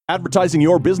Advertising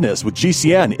your business with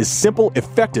GCN is simple,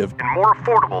 effective, and more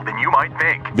affordable than you might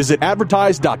think. Visit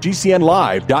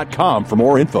advertise.gcnlive.com for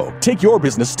more info. Take your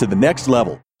business to the next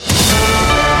level.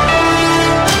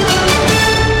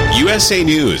 USA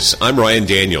News, I'm Ryan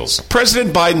Daniels.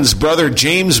 President Biden's brother,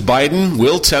 James Biden,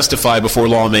 will testify before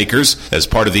lawmakers as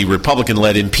part of the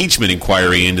Republican-led impeachment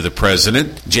inquiry into the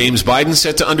president. James Biden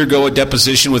set to undergo a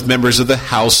deposition with members of the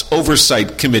House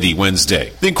Oversight Committee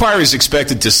Wednesday. The inquiry is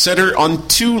expected to center on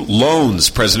 2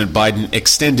 loans President Biden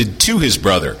extended to his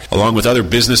brother, along with other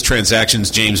business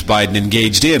transactions James Biden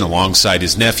engaged in alongside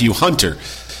his nephew, Hunter,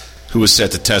 who was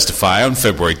set to testify on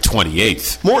February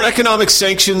 28th. More economic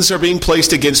sanctions are being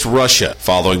placed against Russia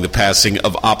following the passing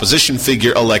of opposition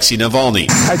figure Alexei Navalny.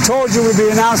 I told you we'd be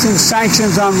announcing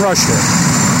sanctions on Russia.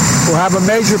 We'll have a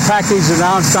major package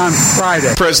announced on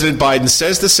Friday. President Biden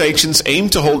says the sanctions aim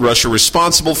to hold Russia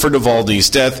responsible for Navalny's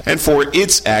death and for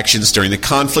its actions during the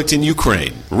conflict in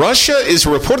Ukraine. Russia is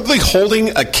reportedly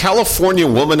holding a California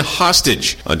woman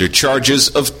hostage under charges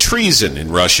of treason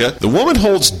in Russia. The woman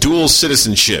holds dual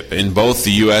citizenship in both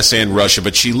the U.S. and Russia,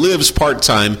 but she lives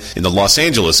part-time in the Los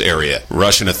Angeles area.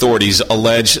 Russian authorities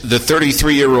allege the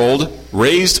 33-year-old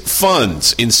raised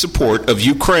funds in support of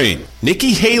Ukraine.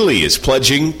 Nikki Haley is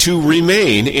pledging to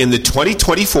remain in the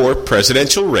 2024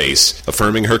 presidential race,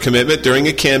 affirming her commitment during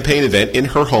a campaign event in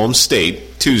her home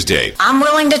state Tuesday. I'm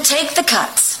willing to take the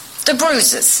cuts, the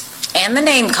bruises, and the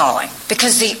name-calling,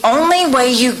 because the only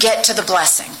way you get to the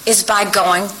blessing is by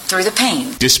going through the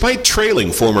pain. Despite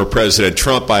trailing former President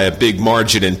Trump by a big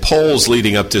margin in polls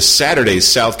leading up to Saturday's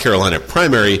South Carolina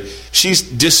primary, she's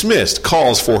dismissed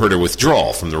calls for her to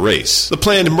withdraw from the race. The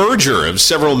planned merger of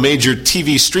several major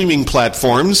TV streaming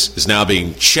platforms is now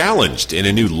being challenged in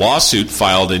a new lawsuit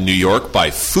filed in New York by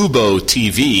Fubo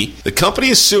TV. The company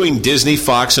is suing Disney,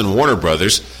 Fox, and Warner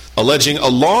Brothers, alleging a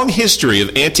long history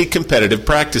of anti-competitive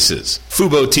practices.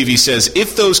 Fubo TV says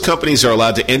if those companies are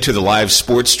allowed to enter the live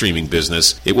sports streaming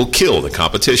business, it will kill the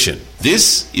competition.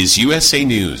 This is USA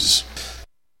News.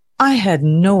 I had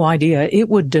no idea it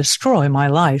would destroy my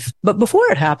life. But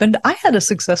before it happened, I had a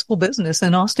successful business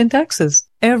in Austin, Texas.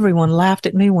 Everyone laughed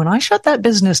at me when I shut that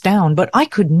business down, but I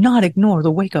could not ignore the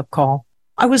wake-up call.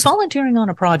 I was volunteering on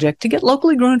a project to get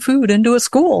locally grown food into a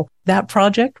school. That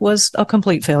project was a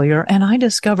complete failure, and I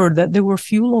discovered that there were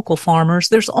few local farmers.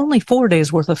 There's only 4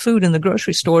 days worth of food in the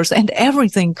grocery stores, and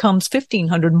everything comes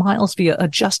 1,500 miles via a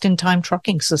just-in-time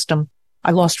trucking system. I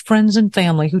lost friends and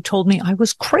family who told me I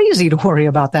was crazy to worry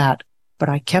about that, but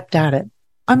I kept at it.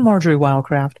 I'm Marjorie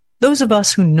Wildcraft. Those of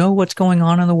us who know what's going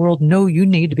on in the world know you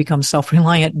need to become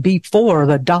self-reliant before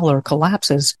the dollar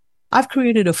collapses. I've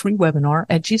created a free webinar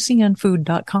at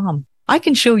gcnfood.com. I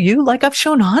can show you, like I've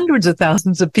shown hundreds of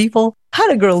thousands of people,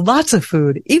 how to grow lots of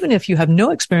food, even if you have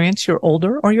no experience, you're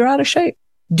older, or you're out of shape.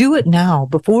 Do it now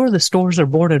before the stores are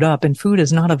boarded up and food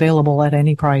is not available at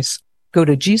any price. Go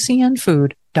to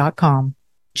gcnfood.com.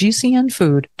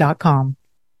 gcnfood.com.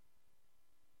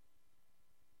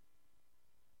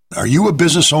 Are you a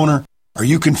business owner? Are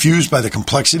you confused by the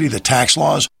complexity of the tax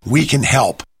laws? We can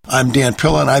help. I'm Dan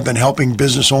Pilla, and I've been helping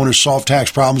business owners solve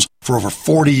tax problems for over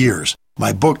 40 years.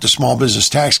 My book, The Small Business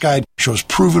Tax Guide, shows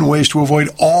proven ways to avoid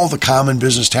all the common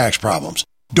business tax problems.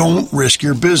 Don't risk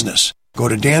your business. Go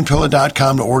to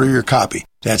danpilla.com to order your copy.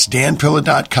 That's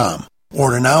danpilla.com.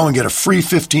 Order now and get a free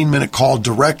 15-minute call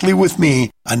directly with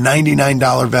me, a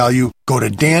 $99 value. Go to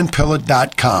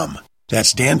danpilla.com.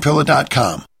 That's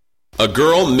danpilla.com. A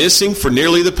girl missing for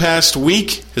nearly the past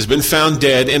week has been found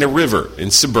dead in a river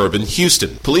in suburban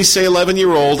Houston. Police say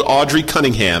 11-year-old Audrey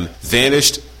Cunningham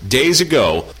vanished days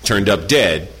ago, turned up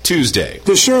dead Tuesday.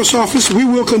 The Sheriff's Office, we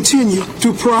will continue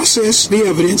to process the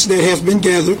evidence that has been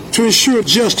gathered to ensure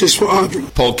justice for Audrey.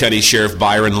 Polk County Sheriff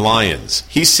Byron Lyons.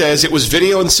 He says it was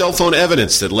video and cell phone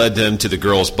evidence that led them to the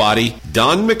girl's body.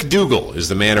 Don McDougal is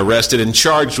the man arrested and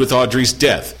charged with Audrey's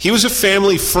death. He was a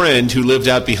family friend who lived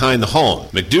out behind the home.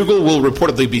 McDougal will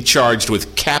reportedly be charged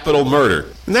with capital murder.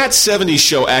 And that 70s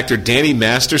show actor Danny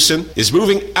Masterson is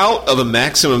moving out of a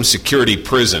maximum security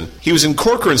prison. He was in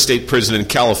Corcoran State Prison in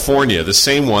California, the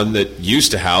same one that used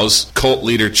to house cult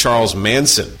leader Charles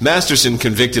Manson. Masterson,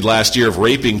 convicted last year of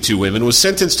raping 2 women, was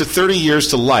sentenced to 30 years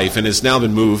to life and has now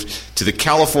been moved to the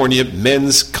California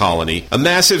Men's Colony. A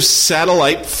massive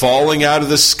satellite falling out of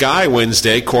the sky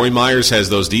Wednesday. Corey Myers has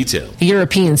those details. The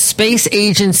European Space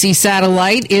Agency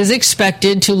satellite is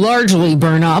expected to largely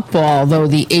burn up, although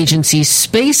the agency's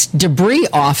Space Debris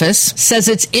Office says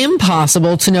it's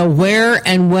impossible to know where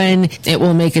and when it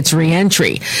will make its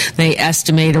re-entry. They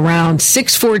estimate around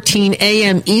 6 6:14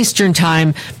 a.m. Eastern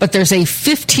Time, but there's a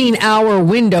 15-hour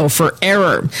window for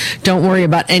error. Don't worry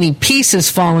about any pieces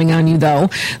falling on you, though.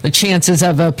 The chances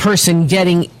of a person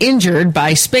getting injured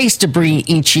by space debris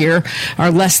each year are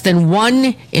less than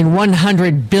 1 in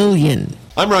 100 billion.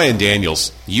 I'm Ryan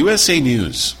Daniels, USA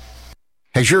News.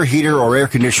 Has your heater or air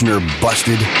conditioner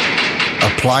busted?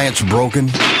 Appliance broken?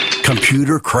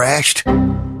 Computer crashed?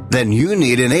 Then you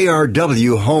need an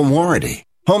ARW home warranty.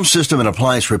 Home system and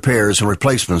appliance repairs and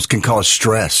replacements can cause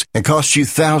stress and cost you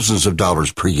thousands of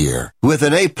dollars per year. With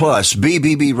an A-plus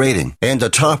BBB rating and a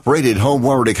top-rated home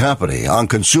warranty company on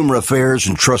Consumer Affairs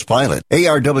and Trustpilot,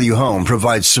 ARW Home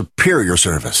provides superior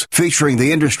service, featuring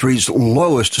the industry's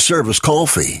lowest service call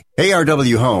fee.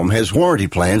 ARW Home has warranty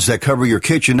plans that cover your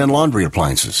kitchen and laundry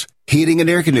appliances, heating and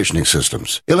air conditioning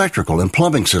systems, electrical and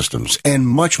plumbing systems, and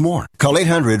much more. Call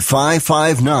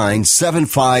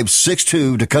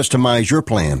 800-559-7562 to customize your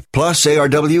plan. Plus,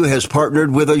 ARW has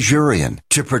partnered with Azurian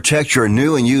to protect your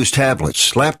new and used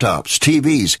tablets, laptops,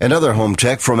 TVs, and other home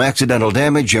tech from accidental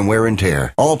damage and wear and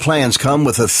tear. All plans come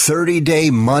with a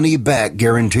 30-day money-back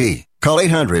guarantee. Call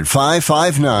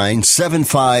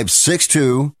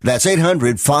 800-559-7562. That's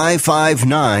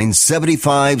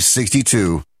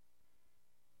 800-559-7562.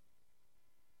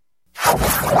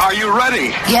 Are you ready?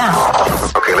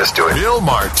 Yeah. Okay, let's do it. Bill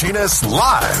Martinez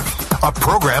Live, a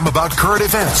program about current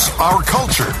events, our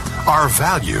culture, our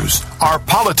values, our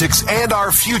politics, and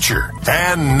our future.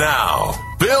 And now,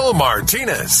 Bill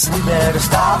Martinez. We better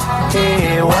stop.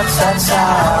 Hey, what's that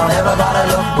sound? Everybody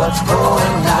look what's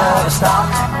going down.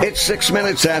 Stop. It's 6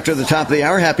 minutes after the top of the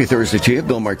hour. Happy Thursday to you.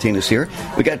 Bill Martinez here.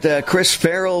 We got Chris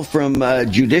Farrell from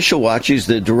Judicial Watch. He's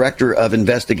the Director of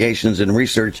Investigations and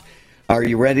Research. Are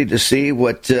you ready to see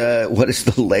what is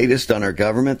the latest on our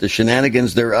government, the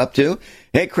shenanigans they're up to?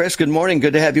 Hey, Chris, good morning.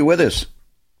 Good to have you with us.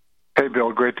 Hey,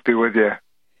 Bill. Great to be with you.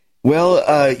 Well,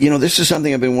 this is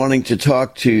something I've been wanting to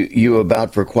talk to you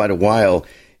about for quite a while,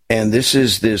 and this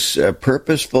is this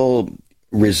purposeful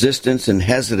resistance and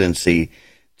hesitancy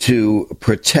to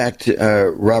protect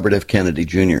Robert F. Kennedy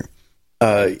Jr.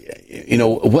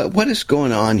 What is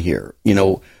going on here?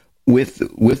 With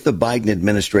the Biden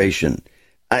administration.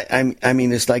 I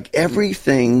mean, it's like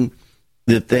everything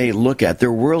that they look at, their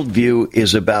worldview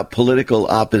is about political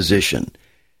opposition.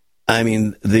 I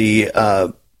mean, the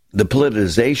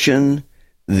politicization,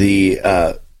 the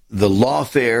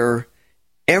lawfare,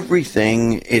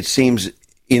 everything, it seems,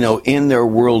 in their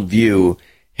worldview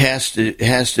has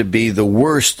to be the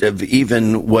worst of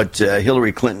even what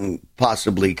Hillary Clinton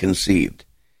possibly conceived.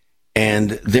 And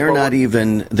they're not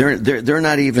even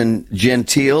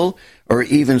genteel or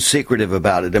even secretive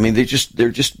about it. I mean,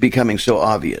 they're just becoming so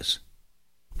obvious.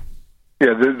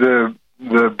 Yeah, the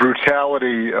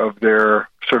brutality of their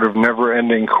sort of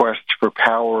never-ending quest for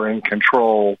power and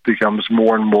control becomes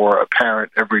more and more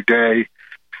apparent every day.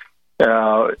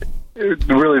 Really,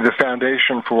 the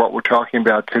foundation for what we're talking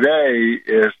about today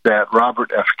is that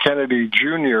Robert F. Kennedy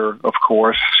Jr., of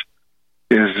course,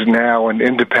 is now an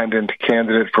independent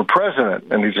candidate for president,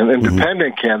 and he's an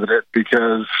independent candidate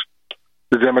because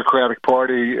the Democratic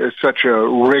Party is such a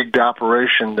rigged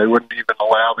operation, they wouldn't even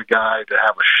allow the guy to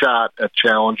have a shot at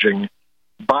challenging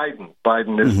Biden.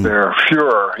 Biden is their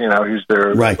Führer, he's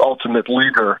their ultimate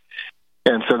leader,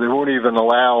 and so they won't even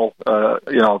allow,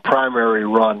 a primary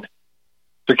run.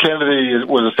 So Kennedy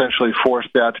was essentially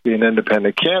forced out to be an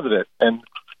independent candidate, and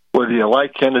whether you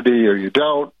like Kennedy or you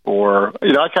don't, or,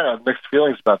 I kind of have mixed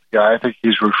feelings about the guy. I think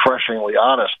he's refreshingly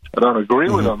honest. I don't agree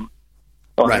with him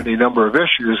on any number of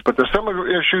issues, but there's some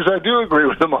issues I do agree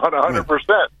with him on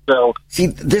 100%. So, see,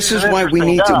 this is why we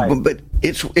need to, but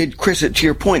Chris, to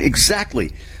your point,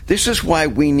 exactly. This is why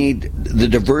we need the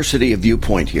diversity of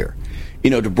viewpoint here,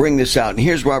 to bring this out. And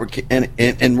here's Robert,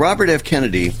 and Robert F.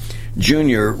 Kennedy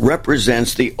Jr.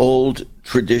 represents the old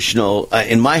traditional,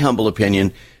 in my humble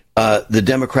opinion, the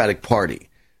Democratic Party.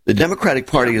 The Democratic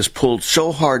Party has pulled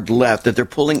so hard left that they're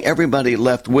pulling everybody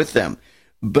left with them.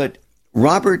 But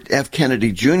Robert F.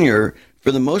 Kennedy Jr.,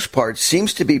 for the most part,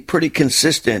 seems to be pretty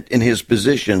consistent in his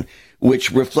position,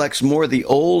 which reflects more the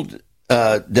old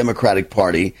Democratic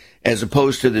Party as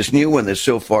opposed to this new one that's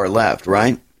so far left,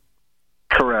 right?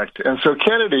 Correct. And so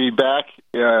Kennedy, back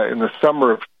in the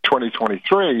summer of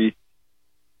 2023,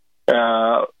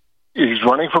 he's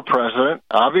running for president.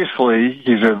 Obviously,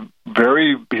 he's a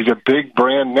big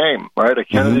brand name, right? A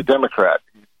Kennedy Democrat.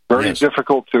 Very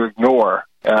difficult to ignore.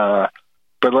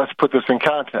 But let's put this in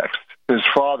context. His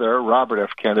father, Robert F.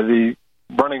 Kennedy,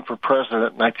 running for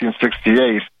president in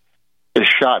 1968, is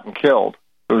shot and killed.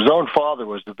 His own father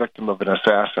was the victim of an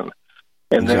assassin.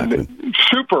 And then,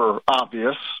 super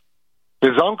obvious,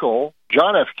 his uncle,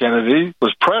 John F. Kennedy,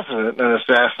 was president and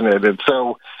assassinated.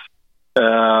 So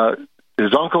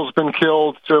his uncle's been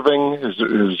killed serving. His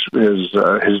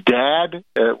dad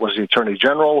was the attorney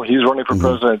general. He's running for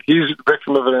president. He's the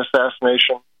victim of an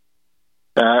assassination.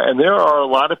 And there are a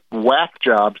lot of whack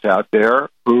jobs out there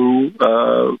who,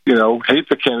 hate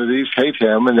the Kennedys, hate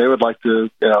him, and they would like to,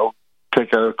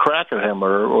 take a crack at him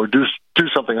or do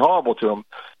something horrible to him.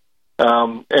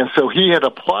 And so he had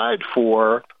applied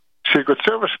for Secret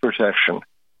Service protection.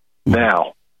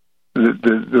 Now,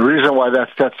 the reason why that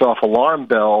sets off alarm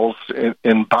bells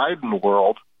in Biden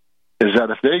world is that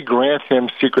if they grant him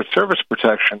Secret Service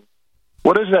protection,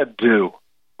 what does that do?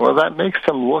 Well, that makes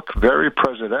him look very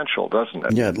presidential, doesn't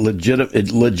it? Yeah, it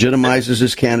legitimizes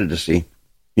his candidacy,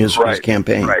 his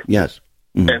campaign. Right. Yes.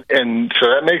 Mm-hmm. And so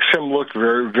that makes him look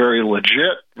very, very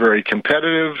legit, very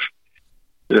competitive.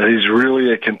 He's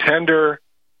really a contender,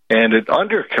 and it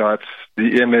undercuts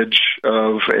the image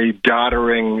of a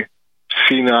doddering,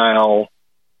 senile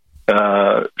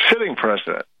sitting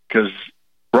president. Because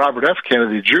Robert F.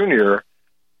 Kennedy Jr.,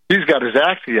 he's got his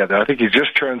act together. I think he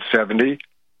just turned 70,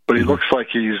 but he looks like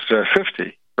he's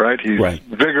 50, right? He's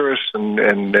vigorous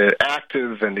and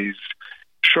active, and he's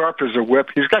sharp as a whip.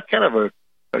 He's got kind of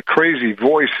a crazy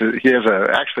voice. He has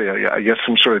I guess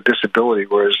some sort of disability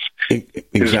where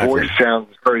his voice sounds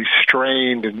very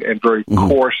strained and very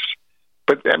coarse.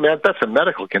 But I mean, that's a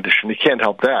medical condition. He can't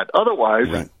help that.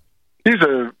 Otherwise, he's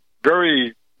a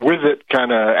very with it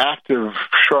kind of active,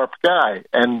 sharp guy.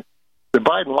 And the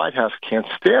Biden White House can't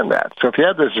stand that. So if you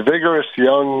have this vigorous,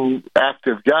 young,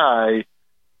 active guy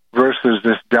versus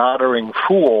this doddering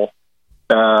fool,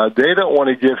 they don't want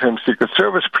to give him Secret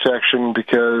Service protection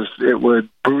because it would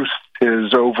boost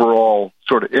his overall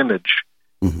sort of image.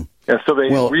 Mm-hmm. And so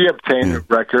we obtained a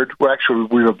record. Well, actually,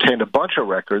 we've obtained a bunch of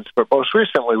records, but most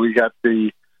recently we got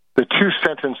the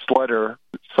two-sentence letter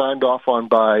signed off on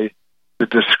by the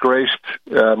disgraced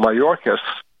Mayorkas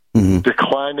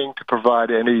declining to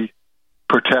provide any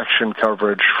protection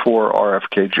coverage for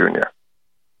RFK Jr.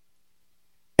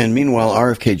 And meanwhile,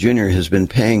 RFK Jr. has been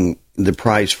paying the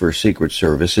price for Secret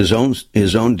Service, his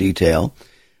own detail,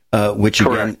 which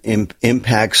again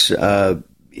impacts.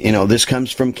 This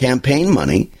comes from campaign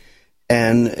money,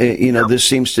 and this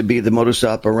seems to be the modus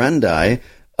operandi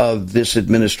of this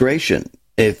administration.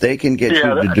 If they can get you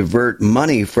to divert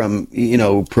money from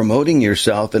promoting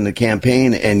yourself in the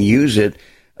campaign and use it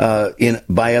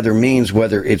by other means,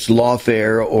 whether it's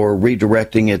lawfare or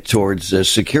redirecting it towards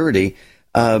security.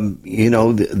 They're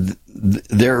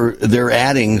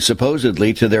adding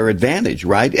supposedly to their advantage,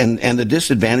 right? And the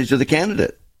disadvantage of the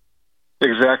candidate.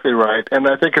 Exactly right. And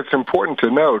I think it's important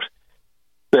to note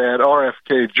that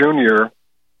RFK Jr.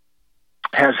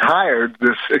 has hired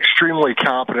this extremely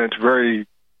competent, very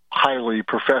highly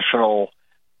professional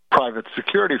private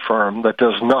security firm that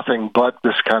does nothing but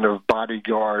this kind of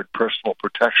bodyguard, personal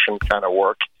protection kind of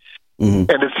work. Mm-hmm.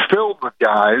 And it's filled with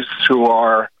guys who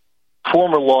are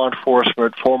former law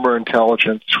enforcement, former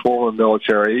intelligence, former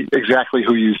military, exactly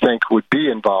who you think would be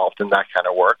involved in that kind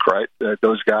of work, right?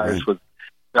 Those guys with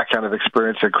that kind of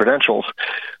experience and credentials.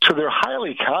 So they're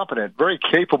highly competent, very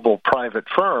capable private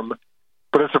firm,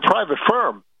 but it's a private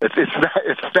firm.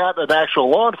 It's not an actual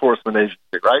law enforcement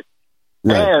agency, right?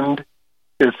 And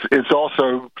it's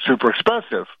also super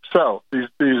expensive. So these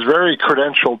very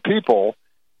credentialed people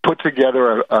put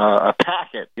together a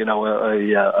packet,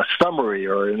 a summary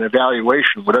or an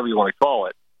evaluation, whatever you want to call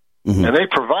it. Mm-hmm. And they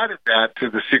provided that to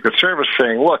the Secret Service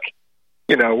saying, look,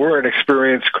 we're an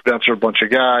experienced, credentialed bunch of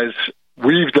guys.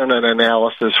 We've done an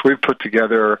analysis. We've put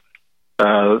together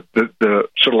the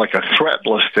sort of like a threat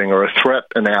listing or a threat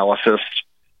analysis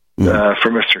for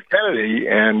Mr. Kennedy.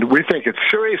 And we think it's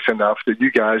serious enough that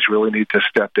you guys really need to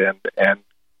step in and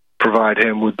provide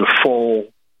him with the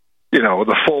full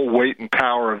weight and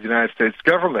power of the United States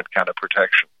government kind of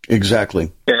protection.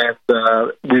 Exactly. And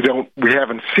we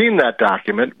haven't seen that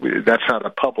document. That's not a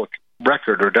public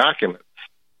record or document.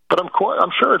 But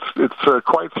I'm sure it's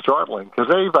quite startling because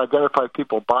they've identified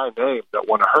people by name that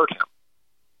want to hurt him.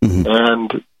 Mm-hmm.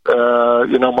 And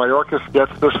Mayorkas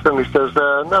gets this and he says,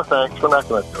 "No thanks, we're not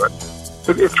going to do it."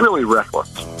 It's really reckless.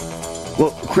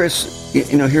 Well, Chris,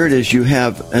 here it is. You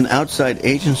have an outside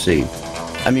agency.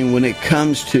 I mean, when it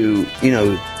comes to,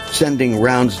 sending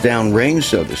rounds down range,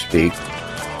 so to speak,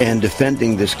 and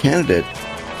defending this candidate,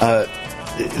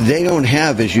 they don't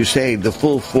have, as you say, the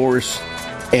full force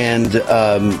and,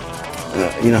 how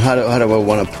do I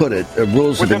want to put it,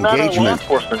 rules of engagement. They're not a law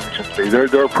enforcement agency.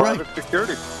 They're a private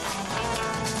security.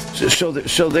 So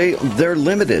they're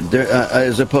limited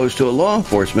as opposed to a law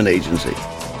enforcement agency.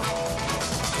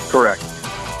 Correct.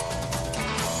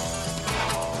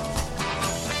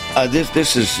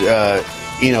 This is,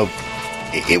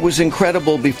 it was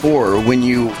incredible before when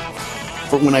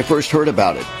I first heard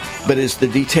about it. But as the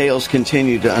details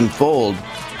continue to unfold,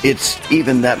 it's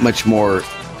even that much more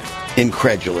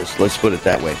incredulous. Let's put it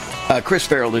that way. Chris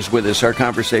Farrell is with us. Our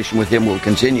conversation with him will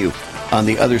continue on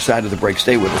the other side of the break.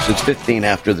 Stay with us. It's 15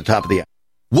 after the top of the hour.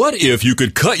 What if you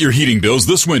could cut your heating bills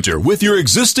this winter with your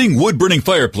existing wood-burning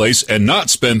fireplace and not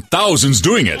spend thousands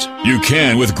doing it? You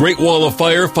can with Great Wall of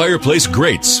Fire fireplace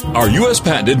grates. Our U.S.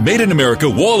 patented made-in-America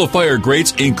Wall of Fire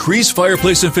grates increase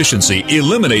fireplace efficiency,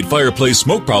 eliminate fireplace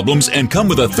smoke problems, and come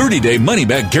with a 30-day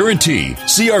money-back guarantee.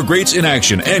 See our grates in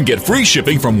action and get free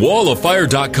shipping from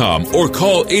walloffire.com or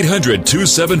call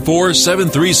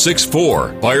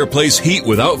 800-274-7364. Fireplace heat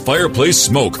without fireplace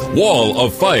smoke.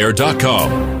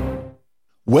 walloffire.com.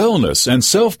 Wellness and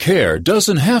self-care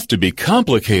doesn't have to be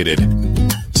complicated.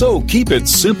 So keep it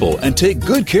simple and take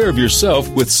good care of yourself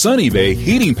with Sunny Bay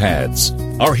heating pads.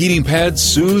 Our heating pads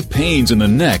soothe pains in the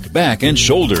neck, back, and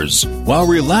shoulders while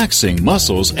relaxing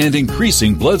muscles and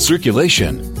increasing blood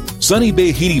circulation. Sunny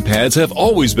Bay heating pads have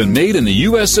always been made in the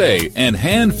USA and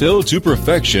hand-filled to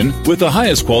perfection with the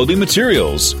highest quality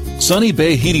materials. Sunny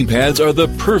Bay heating pads are the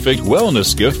perfect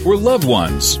wellness gift for loved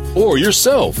ones or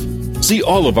yourself. See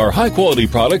all of our high-quality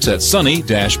products at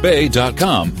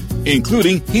sunny-bay.com,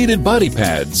 including heated body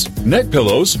pads, neck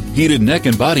pillows, heated neck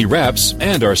and body wraps,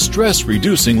 and our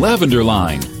stress-reducing lavender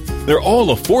line. They're all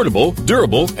affordable,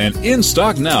 durable, and in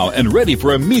stock now and ready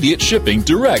for immediate shipping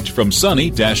direct from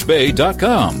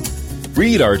sunny-bay.com.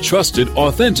 Read our trusted,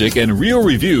 authentic, and real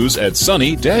reviews at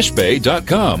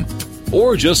sunny-bay.com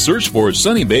or just search for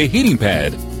Sunny Bay Heating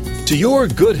Pad. To your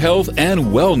good health and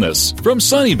wellness from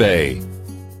Sunny Bay.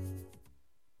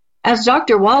 As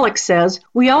Dr. Wallach says,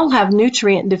 we all have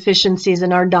nutrient deficiencies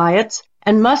in our diets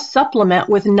and must supplement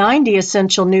with 90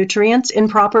 essential nutrients in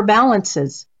proper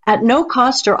balances. At no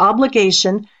cost or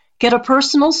obligation, get a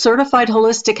personal certified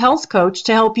holistic health coach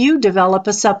to help you develop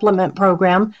a supplement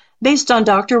program based on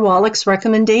Dr. Wallach's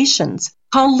recommendations.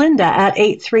 Call Linda at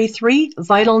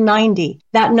 833-VITAL-90.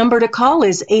 That number to call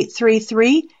is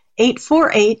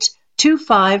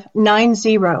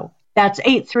 833-848-2590. That's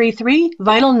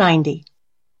 833-VITAL-90.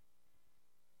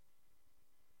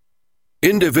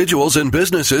 Individuals and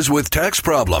businesses with tax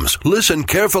problems, listen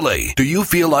carefully. Do you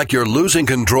feel like you're losing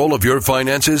control of your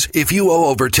finances? If you owe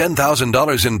over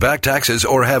 $10,000 in back taxes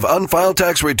or have unfiled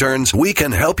tax returns, we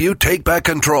can help you take back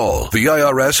control. The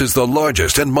IRS is the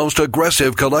largest and most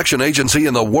aggressive collection agency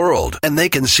in the world, and they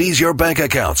can seize your bank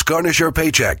accounts, garnish your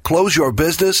paycheck, close your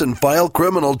business, and file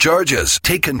criminal charges.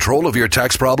 Take control of your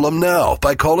tax problem now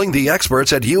by calling the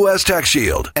experts at U.S. Tax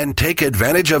Shield and take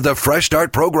advantage of the Fresh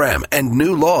Start program and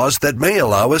new laws that may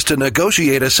allow us to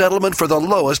negotiate a settlement for the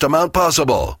lowest amount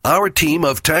possible. Our team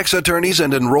of tax attorneys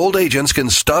and enrolled agents can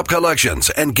stop collections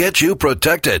and get you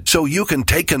protected so you can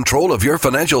take control of your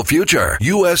financial future.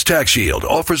 U.S. Tax Shield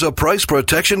offers a price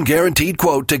protection guaranteed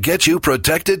quote to get you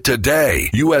protected today.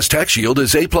 U.S. Tax Shield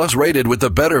is A+ rated with the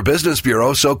Better Business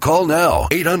Bureau, so call now.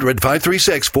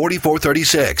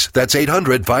 800-536-4436. That's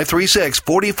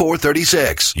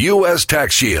 800-536-4436. U.S.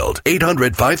 Tax Shield.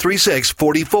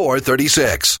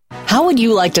 800-536-4436. How would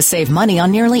you like to save money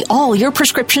on nearly all your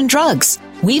prescription drugs?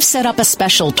 We've set up a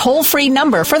special toll-free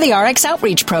number for the RX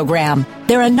Outreach Program.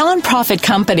 They're a nonprofit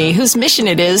company whose mission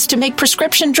it is to make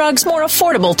prescription drugs more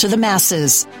affordable to the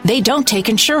masses. They don't take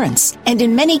insurance, and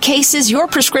in many cases, your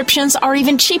prescriptions are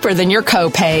even cheaper than your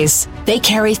co-pays. They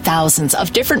carry thousands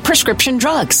of different prescription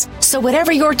drugs, so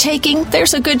whatever you're taking,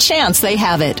 there's a good chance they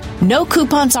have it. No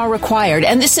coupons are required,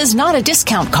 and this is not a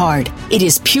discount card. It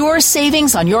is pure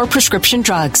savings on your prescription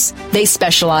drugs. They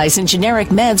specialize in generic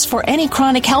meds for any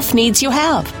chronic health needs you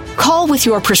have. Call with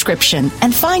your prescription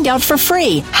and find out for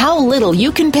free how little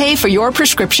you can pay for your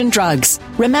prescription drugs.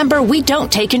 Remember, we don't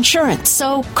take insurance,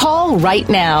 so call right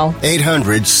now.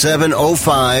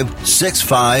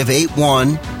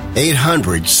 800-705-6581.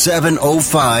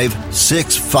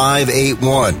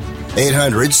 800-705-6581.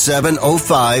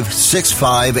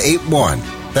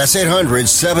 800-705-6581. That's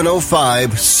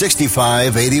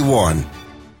 800-705-6581.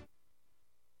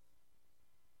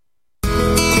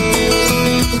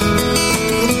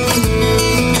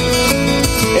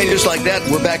 Just like that,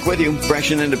 we're back with you,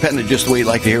 fresh and independent, just the way you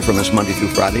like to hear from us Monday through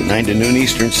Friday, 9 to noon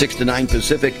Eastern, 6 to 9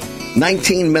 Pacific,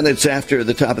 19 minutes after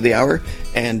the top of the hour.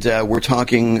 And we're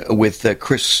talking with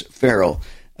Chris Farrell.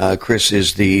 Chris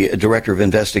is the Director of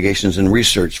Investigations and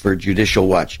Research for Judicial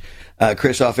Watch.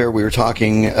 Chris, off air, we were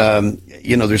talking,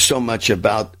 there's so much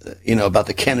about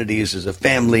the Kennedys as a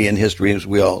family and history, as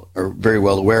we all are very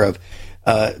well aware of.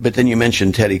 But then you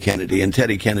mentioned Teddy Kennedy, and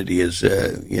Teddy Kennedy is,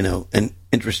 an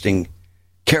interesting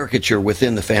caricature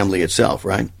within the family itself,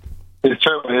 right? It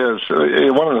certainly is.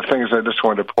 One of the things I just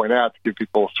wanted to point out to give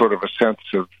people sort of a sense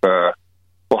of,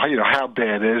 how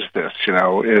bad is this?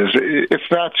 Is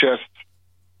it's not just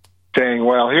saying,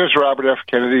 well, here's Robert F.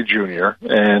 Kennedy Jr.,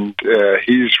 and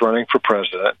he's running for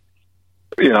president.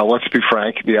 Let's be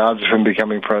frank, the odds of him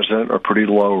becoming president are pretty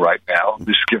low right now,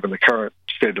 just given the current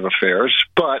state of affairs.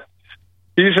 But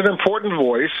he's an important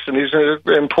voice, and he's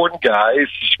an important guy. He's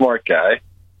a smart guy.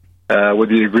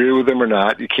 Whether you agree with him or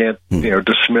not, you can't,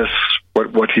 dismiss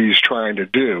what he's trying to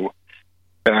do.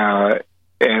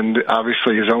 And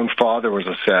obviously his own father was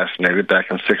assassinated back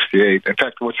in 1968. In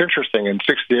fact, what's interesting, in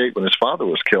 1968, when his father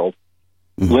was killed,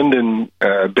 Lyndon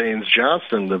Baines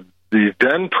Johnson, the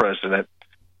then president,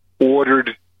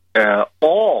 ordered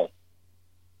all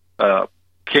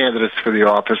candidates for the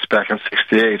office back in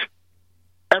 1968.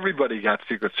 Everybody got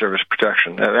Secret Service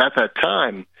protection. And at that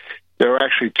time, there were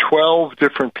actually 12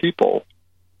 different people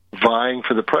vying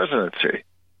for the presidency.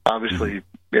 Obviously,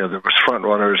 there was front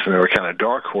runners and there were kind of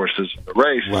dark horses in the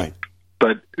race. Right.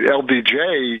 But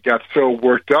LBJ got so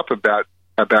worked up about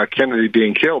Kennedy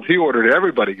being killed, he ordered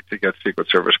everybody to get Secret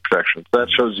Service protection. So that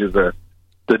shows you the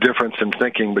difference in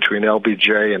thinking between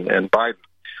LBJ and Biden.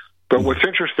 But what's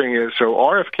interesting is, so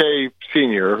RFK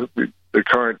Sr., the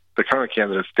current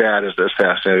candidate's dad, is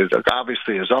assassinated.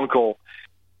 Obviously, his uncle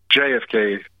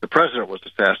JFK, the president, was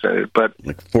assassinated. But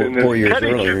four years Teddy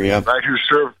earlier, Kennedy,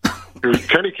 right,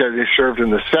 Teddy Kennedy served in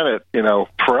the Senate,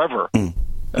 forever.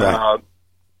 Right.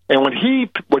 And when he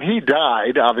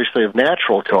died, obviously of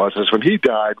natural causes, when he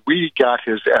died, we got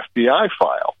his FBI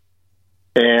file.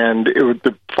 And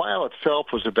the file itself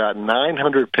was about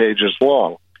 900 pages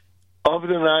long. Of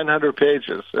the 900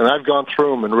 pages, and I've gone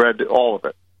through them and read all of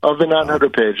it, of the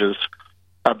 900 pages,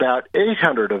 about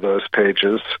 800 of those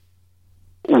pages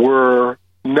were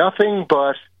nothing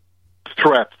but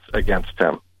threats against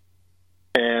him.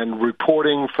 And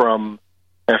reporting from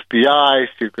FBI,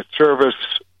 Secret Service,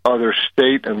 other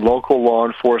state and local law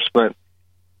enforcement,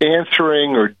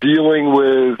 answering or dealing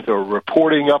with or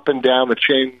reporting up and down the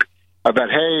chain about,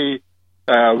 hey,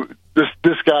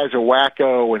 this guy's a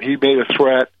wacko and he made a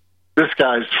threat. This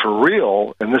guy's for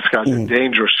real, and this guy's a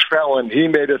dangerous felon. He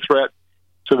made a threat.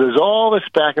 So there's all this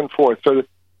back and forth. So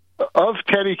of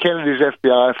Teddy Kennedy's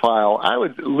FBI file, I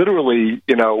would literally,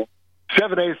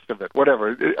 7/8 of it,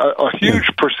 whatever, a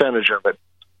huge percentage of it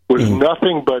was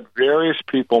nothing but various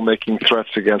people making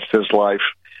threats against his life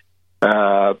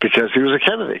because he was a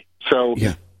Kennedy. So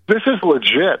this is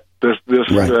legit. This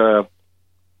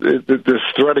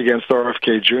threat against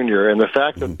RFK Jr. and the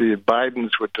fact that the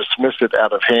Bidens would dismiss it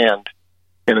out of hand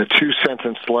in a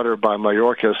 2-sentence letter by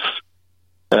Mayorkas,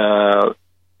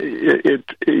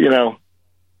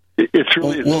 it's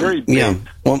really very big. Yeah.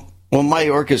 Well,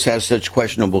 Mayorkas has such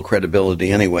questionable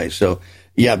credibility anyway. So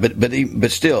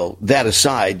but still, that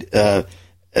aside,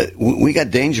 we got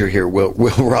danger here, Will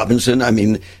Robinson. I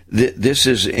mean, this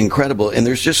is incredible, and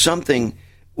there's just something.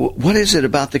 What is it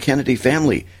about the Kennedy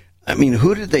family? I mean,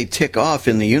 who did they tick off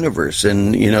in the universe?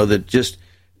 And, that just,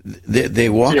 they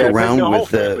walk around the whole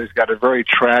with... family's got a very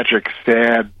tragic,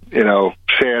 sad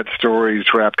stories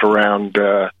wrapped around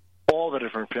all the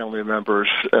different family members.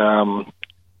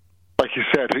 Like you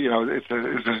said, it's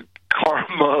a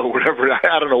karma, whatever,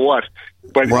 I don't know what.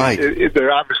 But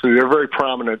they're obviously, they're a very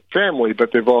prominent family,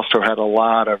 but they've also had a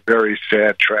lot of very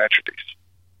sad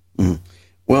tragedies.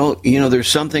 Well, there's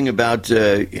something about,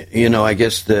 I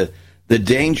guess the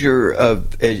danger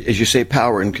of, as you say,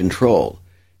 power and control.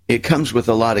 It comes with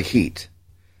a lot of heat.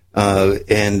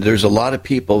 And there's a lot of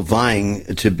people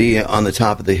vying to be on the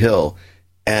top of the hill.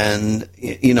 And,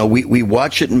 we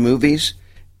watch it in movies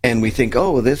and we think,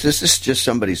 oh, this is just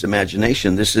somebody's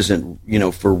imagination. This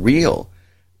isn't, for real.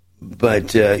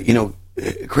 But,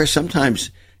 Chris,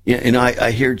 sometimes,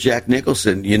 I hear Jack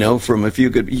Nicholson, from A Few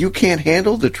Good, you can't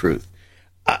handle the truth.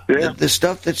 The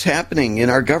stuff that's happening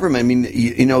in our government. I mean,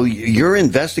 you're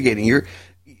investigating.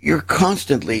 You're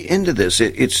constantly into this.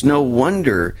 It's no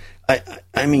wonder.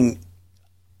 I mean,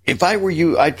 if I were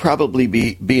you, I'd probably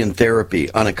be in therapy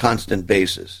on a constant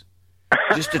basis,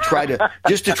 just to try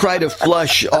to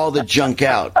flush all the junk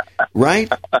out.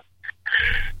 Right?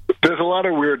 There's a lot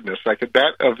of weirdness. Of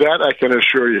that, I can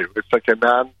assure you. It's like a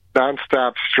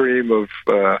nonstop stream of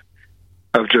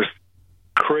just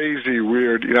crazy,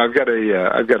 weird. I've got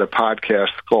a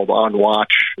podcast called On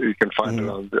Watch. You can find it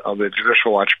on the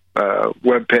Judicial Watch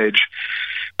webpage.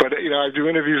 But I do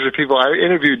interviews with people. I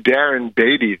interviewed Darren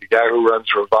Beatty, the guy who runs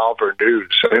Revolver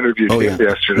News. I interviewed him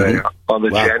yesterday on the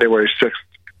January 6th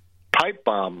pipe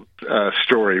bomb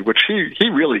story, which he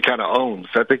really kind of owns.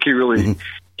 I think he really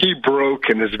he broke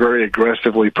and has very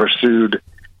aggressively pursued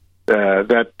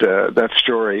that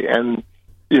story. And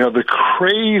the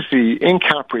crazy,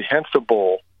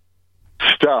 incomprehensible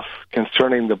stuff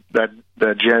concerning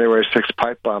the January 6th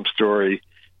pipe bomb story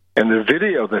and the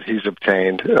video that he's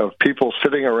obtained of people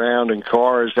sitting around in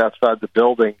cars outside the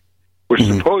building, which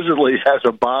supposedly has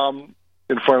a bomb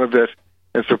in front of it,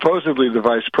 and supposedly the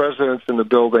vice president's in the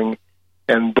building,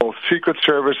 and both Secret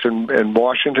Service and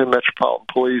Washington Metropolitan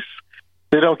Police,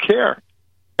 they don't care.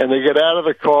 And they get out of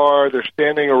the car, they're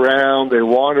standing around, they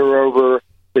wander over,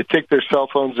 they take their cell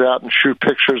phones out and shoot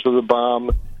pictures of the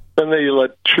bomb. Then they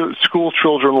let school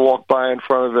children walk by in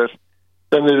front of it.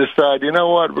 Then they decide, you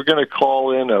know what, we're going to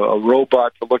call in a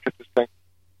robot to look at this thing.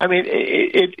 I mean,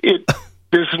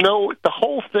 the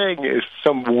whole thing is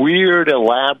some weird,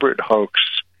 elaborate hoax.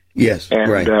 Yes, and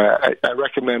right. I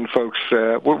recommend folks,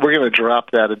 we're going to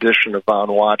drop that edition of On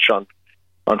Watch on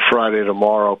Friday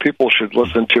tomorrow. People should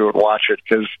listen to it, watch it,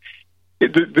 because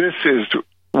this is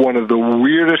one of the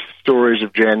weirdest stories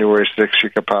of January 6th you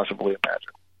could possibly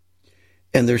imagine.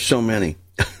 And there's so many.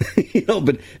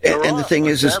 But the thing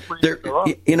is there,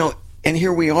 and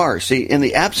here we are. See, in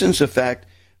the absence of fact,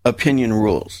 opinion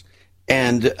rules.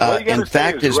 And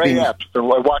fact is being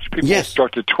watch people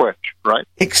start to twitch, right?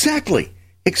 Exactly.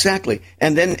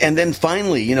 And then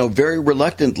finally, very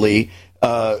reluctantly,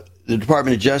 the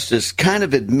Department of Justice kind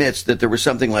of admits that there was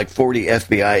something like 40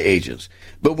 FBI agents.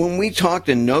 But when we talked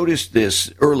and noticed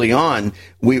this early on,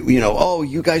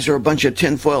 you guys are a bunch of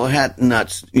tinfoil hat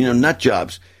nuts, nut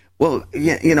jobs. Well,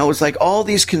 it's like all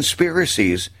these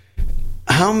conspiracies,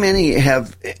 how many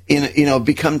have,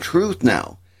 become truth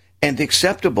now and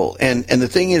acceptable? And the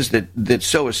thing is that's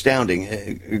so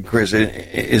astounding, Chris,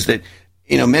 is that,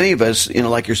 many of us,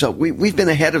 like yourself, we've been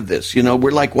ahead of this.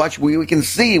 We're like, watch, we can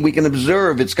see, we can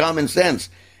observe, it's common sense.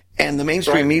 And the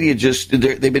mainstream media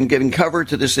they've been giving cover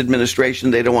to this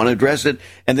administration. They don't want to address it.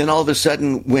 And then all of a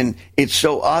sudden, when it's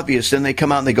so obvious, then they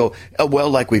come out and they go, oh, well,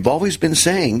 like we've always been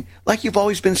saying, like you've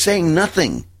always been saying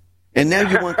nothing. And now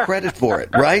you want credit for it,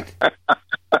 right?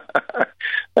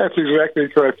 That's exactly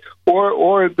correct.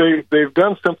 Or they've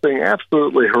done something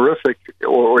absolutely horrific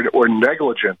or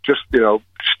negligent, just,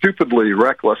 stupidly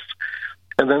reckless.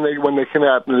 And then when they come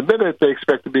out and admit it, they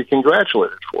expect to be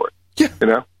congratulated for it. Yeah.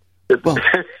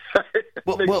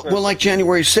 Well, like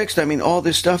January 6th, I mean, all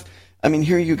this stuff. I mean,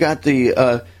 here you got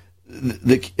the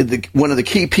one of the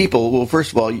key people. Well,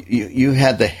 first of all, you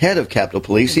had the head of Capitol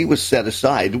Police. He was set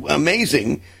aside.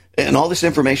 Amazing. And all this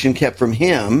information kept from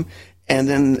him. And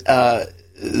then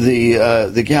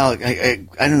the gal,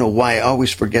 I don't know why, I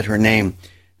always forget her name.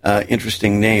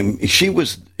 Interesting name. She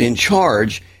was in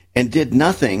charge and did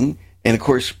nothing. And, of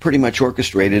course, pretty much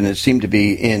orchestrated, and it seemed to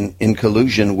be in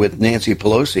collusion with Nancy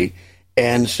Pelosi.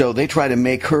 And so they try to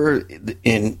make her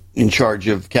in charge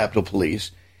of Capitol Police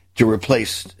to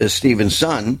replace Stephen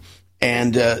Son.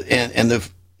 And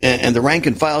the rank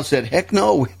and file said, heck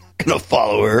no, we're not going to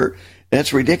follow her.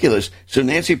 That's ridiculous. So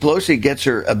Nancy Pelosi gets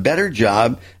her a better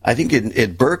job, I think,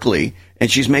 at Berkeley,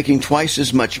 and she's making twice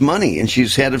as much money, and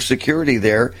she's head of security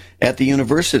there at the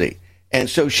university. And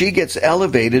so she gets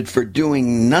elevated for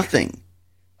doing nothing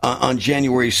on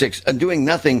January 6th, doing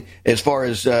nothing as far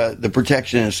as the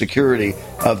protection and security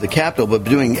of the Capitol, but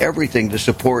doing everything to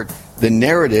support the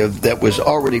narrative that was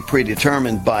already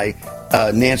predetermined by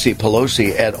Nancy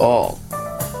Pelosi et al.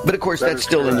 But, of course, that's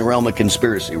still in the realm of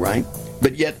conspiracy, right?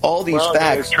 But yet all these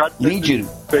facts lead you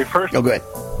to... go ahead.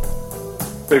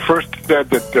 They first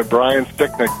said that Brian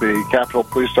Sticknick, the Capitol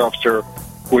Police officer,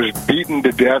 was beaten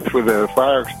to death with a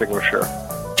fire extinguisher.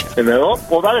 And then,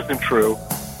 well, that isn't true.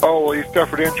 Oh, well, he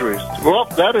suffered injuries. Well,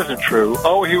 that isn't true.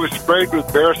 Oh, he was sprayed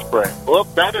with bear spray. Well,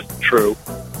 that isn't true.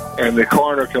 And the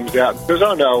coroner comes out and says,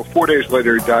 oh, no, 4 days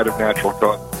later he died of natural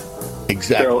causes.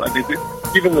 Exactly. So, I mean,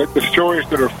 even the stories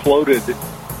that are floated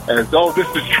as, oh, this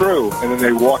is true, and then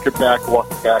they walk it back. How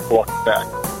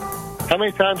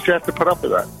many times do you have to put up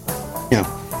with that? Yeah.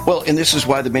 Well, and this is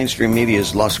why the mainstream media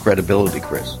has lost credibility,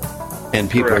 Chris. And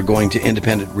people are going to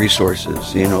independent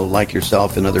resources, like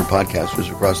yourself and other podcasters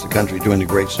across the country doing a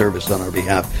great service on our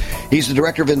behalf. He's the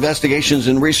Director of Investigations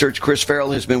and Research. Chris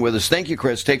Farrell has been with us. Thank you,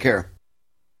 Chris. Take care.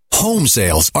 Home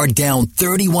sales are down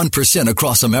 31%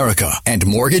 across America, and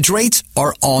mortgage rates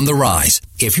are on the rise.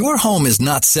 If your home is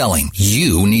not selling,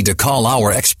 you need to call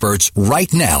our experts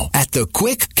right now at the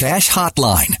Quick Cash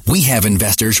Hotline. We have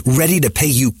investors ready to pay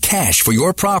you cash for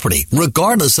your property,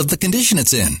 regardless of the condition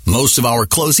it's in. Most of our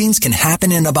closings can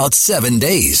happen in about 7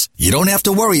 days. You don't have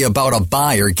to worry about a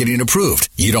buyer getting approved.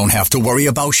 You don't have to worry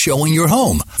about showing your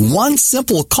home. One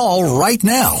simple call right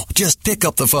now. Just pick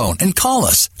up the phone and call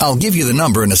us. I'll give you the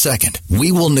number in a second.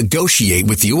 We will negotiate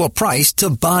with you a price to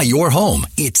buy your home.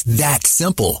 It's that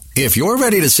simple. If you're ready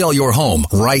ready to sell your home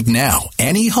right now.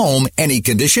 Any home, any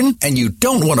condition, and you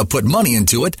don't want to put money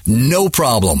into it? No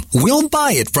problem. We'll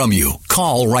buy it from you.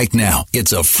 Call right now.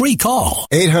 It's a free call.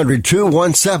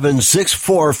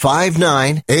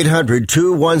 800-217-6459.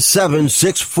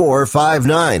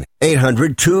 800-217-6459.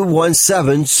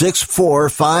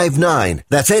 800-217-6459.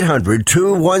 That's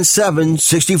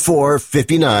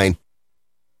 800-217-6459.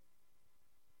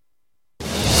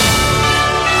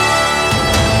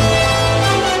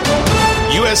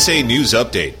 USA News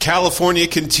Update. California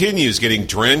continues getting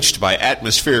drenched by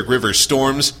atmospheric river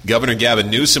storms. Governor Gavin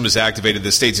Newsom has activated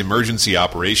the state's Emergency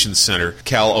Operations Center.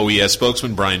 Cal OES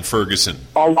spokesman Brian Ferguson.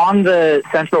 Along the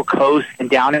central coast and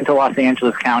down into Los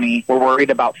Angeles County, we're worried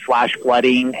about flash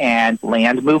flooding and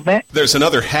land movement. There's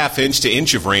another ½ inch to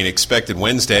inch of rain expected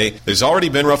Wednesday. There's already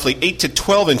been roughly 8 to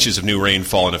 12 inches of new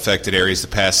rainfall in affected areas the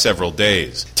past several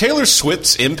days. Taylor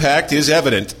Swift's impact is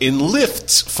evident in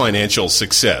Lyft's financial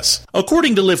success.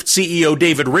 According to Lyft CEO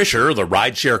David Risher, the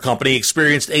rideshare company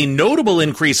experienced a notable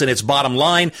increase in its bottom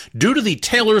line due to the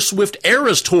Taylor Swift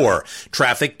Eras Tour.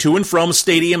 Traffic to and from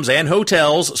stadiums and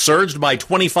hotels surged by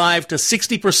 25 to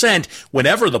 60%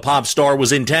 whenever the pop star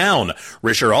was in town.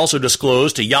 Risher also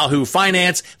disclosed to Yahoo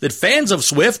Finance that fans of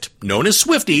Swift, known as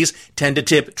Swifties, tend to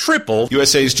tip triple.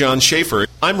 USA's John Schaefer.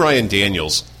 I'm Ryan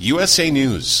Daniels, USA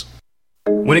News.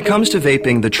 When it comes to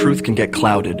vaping, the truth can get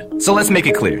clouded. So let's make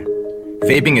it clear.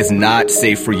 Vaping is not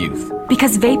safe for youth.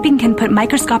 Because vaping can put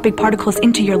microscopic particles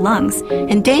into your lungs.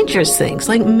 And dangerous things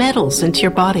like metals into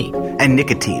your body. And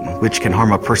nicotine, which can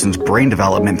harm a person's brain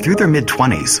development through their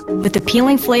mid-20s. With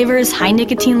appealing flavors, high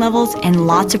nicotine levels, and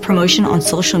lots of promotion on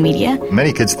social media.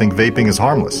 Many kids think vaping is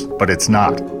harmless, but it's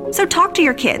not. So talk to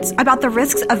your kids about the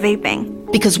risks of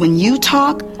vaping. Because when you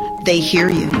talk, they hear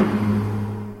you.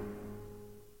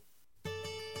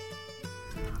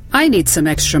 I need some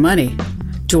extra money.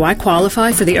 Do I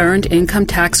qualify for the Earned Income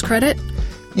Tax Credit?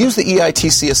 Use the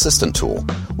EITC Assistant tool.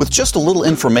 With just a little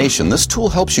information, this tool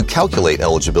helps you calculate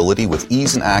eligibility with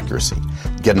ease and accuracy.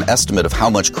 Get an estimate of how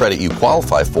much credit you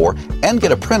qualify for and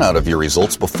get a printout of your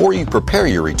results before you prepare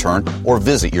your return or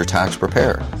visit your tax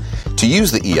preparer. To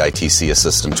use the EITC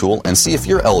Assistant tool and see if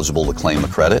you're eligible to claim the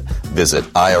credit, visit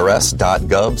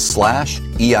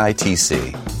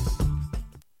irs.gov/EITC.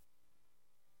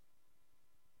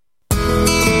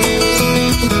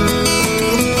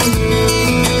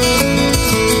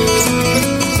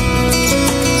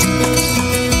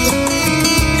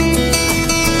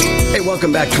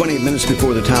 Welcome back. 28 minutes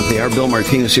before the top of the hour. Bill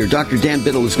Martinez here. Dr. Dan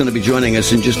Biddle is going to be joining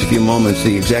us in just a few moments,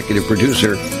 the executive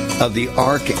producer of The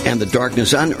Ark and the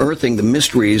Darkness, unearthing the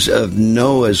mysteries of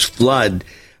Noah's flood.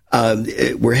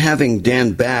 We're having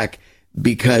Dan back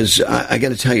because I got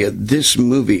to tell you, this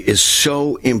movie is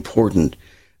so important.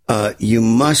 You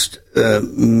must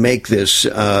make this,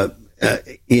 a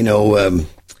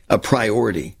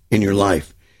priority in your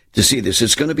life to see this.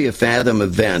 It's going to be a Fathom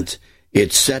event.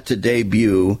 It's set to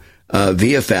debut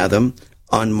via Fathom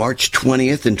on March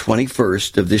 20th and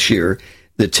 21st of this year.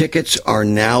 The tickets are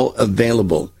now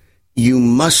available. You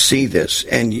must see this,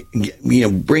 and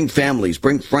bring families,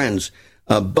 bring friends.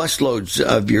 Busloads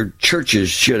of your churches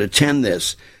should attend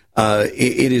this.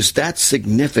 It is that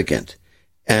significant,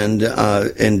 and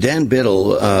Dan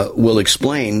Biddle will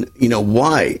explain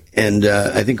why. And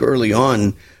I think early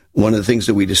on, one of the things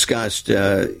that we discussed,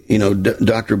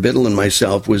 Dr. Biddle and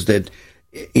myself, was that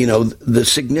the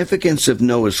significance of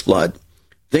Noah's flood.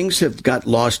 Things have got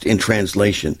lost in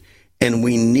translation, and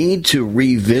we need to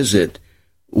revisit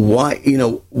why,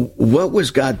 what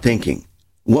was God thinking?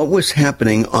 What was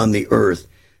happening on the earth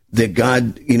that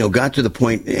God, got to the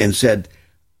point and said,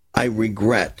 I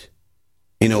regret,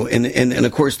 and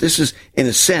of course, this is, in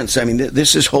a sense,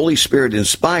 this is Holy Spirit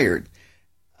inspired,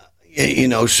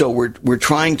 so we're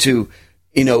trying to,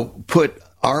 put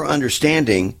our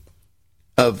understanding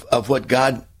of what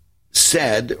God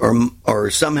said or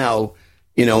somehow,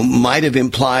 might have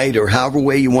implied, or however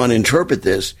way you want to interpret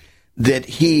this, that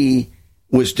he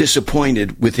was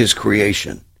disappointed with his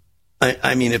creation.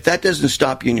 If that doesn't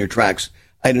stop you in your tracks,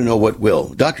 I don't know what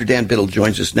will. Dr. Dan Biddle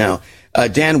joins us now.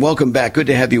 Dan, welcome back. Good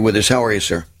to have you with us. How are you,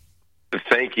 sir?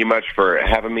 Thank you much for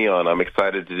having me on. I'm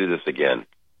excited to do this again.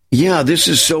 Yeah, this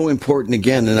is so important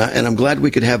again, and I'm glad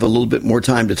we could have a little bit more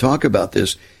time to talk about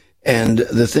this. And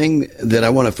the thing that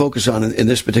I want to focus on in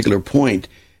this particular point,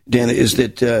 Dan, is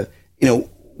that,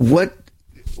 what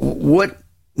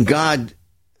God,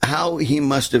 how he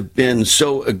must have been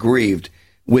so aggrieved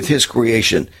with his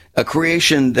creation, a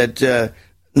creation that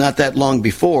not that long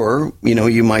before,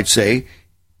 you might say,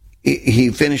 he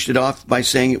finished it off by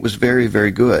saying it was very, very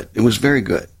good. It was very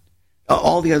good.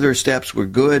 All the other steps were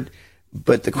good,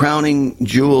 but the crowning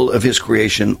jewel of his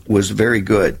creation was very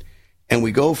good. And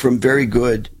we go from very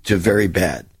good to very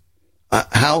bad.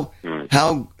 How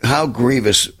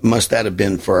grievous must that have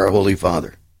been for our Holy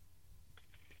Father?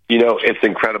 You know, it's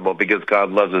incredible because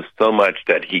God loves us so much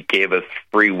that he gave us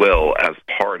free will as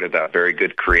part of that very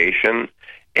good creation,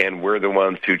 and we're the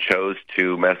ones who chose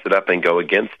to mess it up and go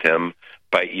against him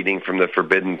by eating from the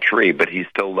forbidden tree. But he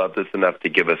still loved us enough to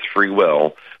give us free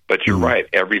will. But you're right,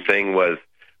 everything was,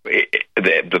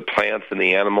 the plants and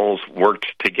the animals worked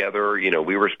together. You know,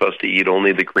 we were supposed to eat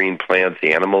only the green plants.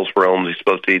 The animals were only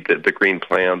supposed to eat the green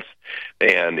plants,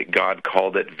 and God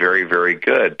called it very, very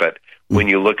good. But when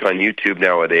you look on YouTube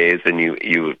nowadays and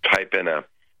you type in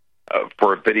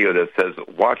for a video that says,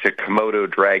 watch a Komodo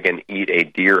dragon eat a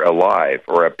deer alive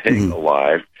or a pig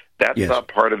alive, that's not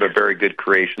part of a very good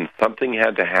creation. Something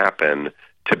had to happen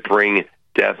to bring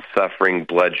death, suffering,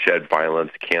 bloodshed,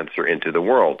 violence, cancer into the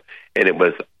world. And it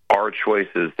was our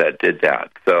choices that did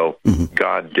that. So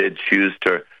God did choose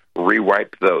to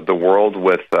rewipe the world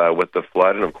with the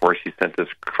flood, and of course he sent us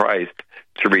Christ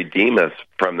to redeem us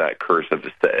from that curse of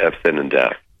sin and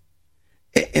death.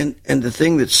 And the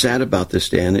thing that's sad about this,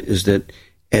 Dan, is that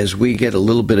as we get a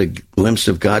little bit of glimpse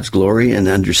of God's glory and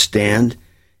understand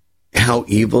how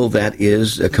evil that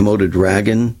is, a Komodo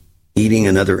dragon eating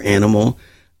another animal,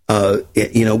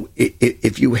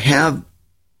 if you have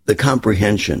the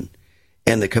comprehension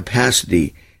and the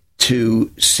capacity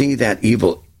to see that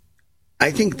evil,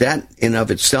 I think that in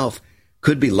of itself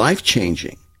could be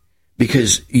life-changing,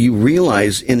 because you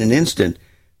realize in an instant,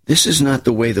 this is not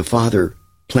the way the Father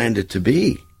planned it to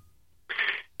be.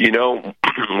 You know,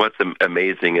 what's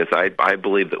amazing is I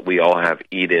believe that we all have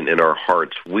Eden in our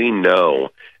hearts. We know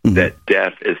that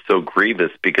death is so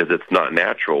grievous because it's not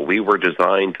natural. We were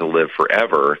designed to live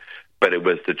forever, but it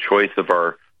was the choice of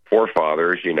our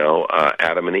forefathers,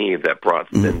 Adam and Eve, that brought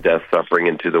sin, death, suffering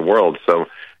into the world. So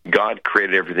God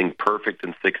created everything perfect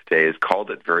in 6 days,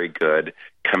 called it very good,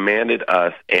 commanded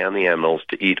us and the animals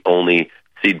to eat only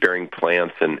seed-bearing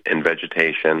plants and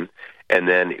vegetation.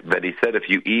 But he said, if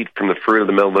you eat from the fruit of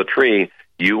the middle of the tree,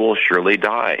 you will surely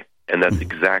die. And that's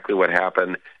exactly what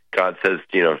happened. God says,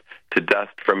 to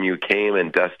dust from you came,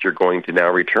 and dust you're going to now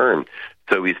return.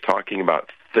 So he's talking about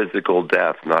physical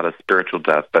death, not a spiritual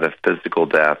death, but a physical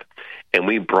death. And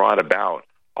we brought about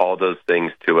all those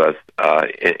things to us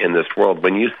in this world.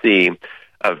 When you see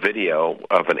a video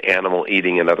of an animal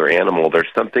eating another animal, there's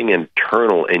something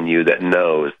internal in you that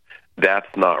knows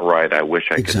that's not right. I wish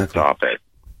I could stop it.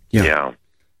 Yeah.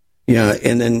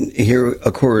 And then here,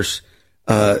 of course,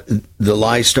 the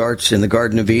lie starts in the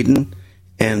Garden of Eden,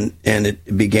 and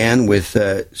it began with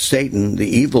Satan, the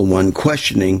evil one,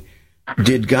 questioning,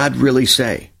 did God really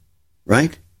say?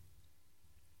 Right?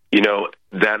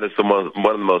 That is one of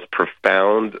the most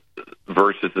profound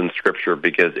verses in Scripture,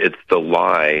 because it's the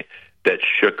lie that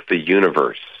shook the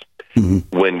universe.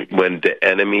 When the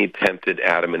enemy tempted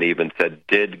Adam and Eve and said,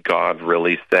 did God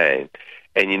really say?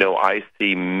 And, I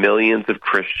see millions of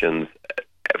Christians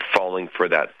falling for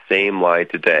that same lie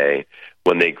today.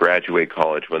 When they graduate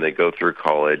college, when they go through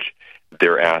college,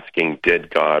 they're asking, did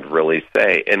God really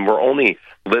say? And we're only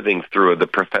living through the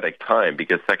prophetic time,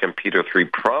 because 2 Peter 3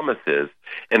 promises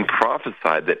and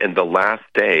prophesied that in the last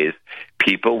days,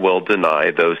 people will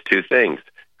deny those two things,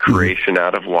 creation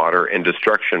out of water and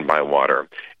destruction by water.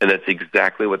 And that's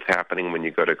exactly what's happening when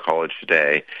you go to college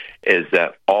today, is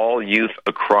that all youth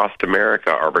across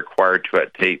America are required to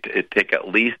take at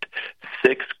least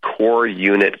 6 core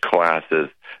unit classes,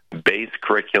 base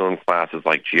curriculum classes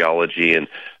like geology and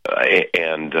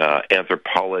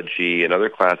anthropology and other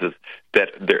classes that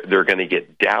they're going to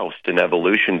get doused in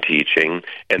evolution teaching,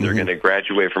 and they're going to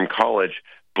graduate from college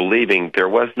believing there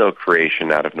was no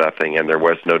creation out of nothing and there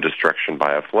was no destruction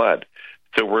by a flood.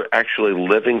 So we're actually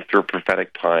living through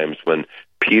prophetic times when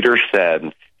Peter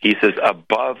said, he says,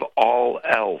 above all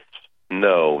else,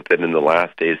 know that in the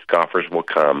last days scoffers will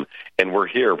come. And we're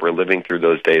here. We're living through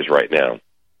those days right now.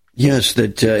 Yes,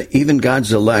 that even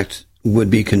God's elect would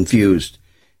be confused,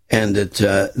 and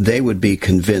that they would be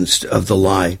convinced of the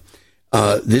lie.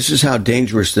 This is how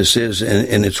dangerous this is,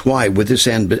 and it's why, with this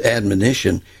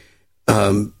admonition,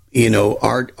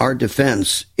 our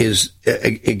defense is,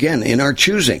 again, in our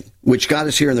choosing, which got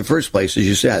us here in the first place, as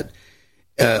you said.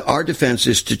 Our defense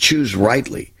is to choose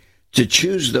rightly, to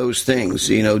choose those things.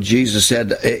 Jesus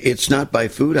said, it's not by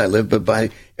food I live, but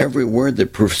by every word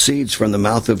that proceeds from the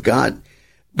mouth of God.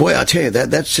 Boy, I'll tell you,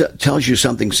 that tells you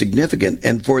something significant.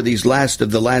 And for these last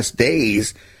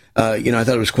days, I thought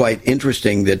it was quite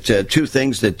interesting that two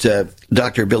things that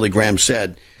Dr. Billy Graham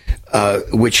said.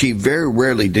 which he very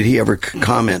rarely did he ever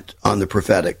comment on the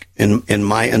prophetic. In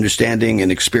my understanding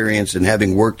and experience and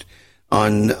having worked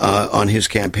on his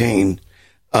campaign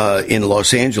in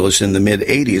Los Angeles in the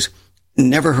mid-'80s,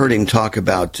 never heard him talk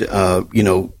about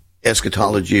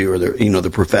eschatology or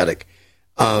the prophetic.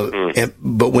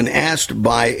 But when asked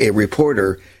by a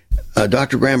reporter,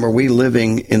 Dr. Graham, are we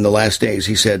living in the last days?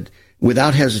 He said,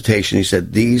 without hesitation, he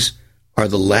said, these are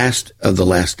the last of the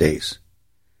last days.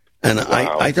 And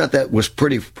wow. I thought that was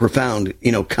pretty profound,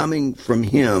 coming from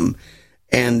him.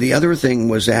 And the other thing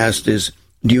was asked is,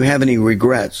 do you have any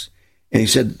regrets? And he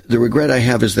said, the regret I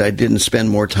have is that I didn't spend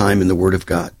more time in the Word of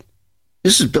God.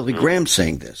 This is Billy Graham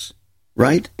saying this,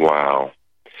 right? Wow.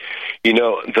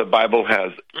 The Bible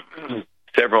has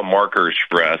several markers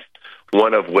for us,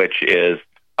 one of which is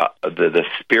the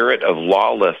spirit of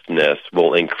lawlessness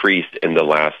will increase in the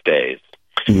last days.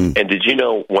 Mm-hmm. And did you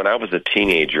know, when I was a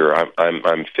teenager,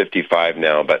 I'm 55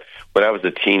 now, but when I was a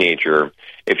teenager,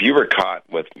 if you were caught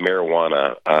with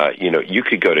marijuana, you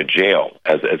could go to jail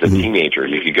as a teenager.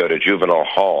 You could go to juvenile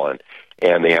hall,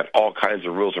 and they have all kinds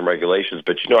of rules and regulations.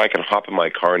 But I can hop in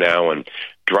my car now and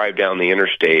drive down the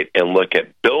interstate and look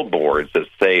at billboards that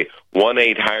say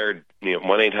 1-800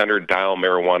 dial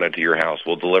marijuana to your house.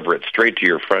 We'll deliver it straight to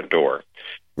your front door.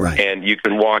 Right. And you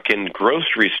can walk in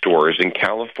grocery stores in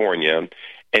California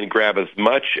and grab as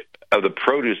much of the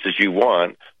produce as you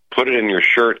want, put it in your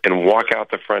shirt, and walk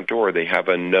out the front door. They have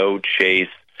a no chase,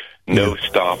 no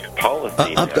stop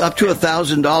policy. Up to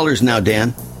 $1,000 now,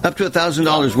 Dan. Up to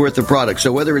 $1,000 worth of product.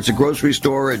 So whether it's a grocery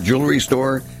store, a jewelry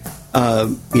store,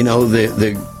 the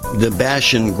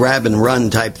bash and grab and run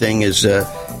type thing is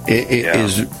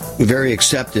very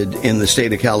accepted in the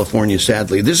state of California.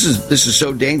 Sadly, this is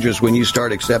so dangerous when you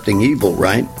start accepting evil,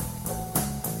 right?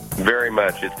 Very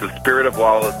much. It's the spirit of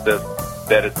lawlessness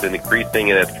that has been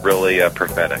increasing, and it's really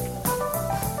prophetic.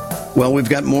 Well, we've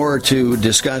got more to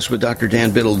discuss with Dr.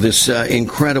 Dan Biddle. This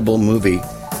incredible movie.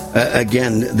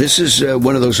 Again, this is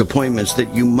one of those appointments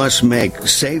that you must make.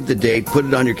 Save the date, put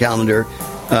it on your calendar.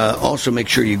 Also, make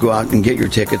sure you go out and get your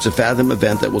tickets. A Fathom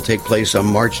event that will take place on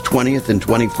March 20th and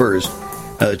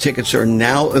 21st. Tickets are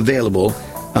now available.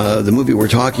 The movie we're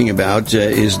talking about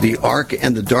is The Ark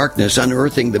and the Darkness,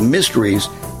 Unearthing the Mysteries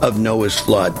of Noah's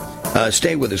Flood.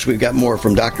 Stay with us. We've got more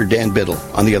from Dr. Dan Biddle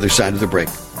on the other side of the break.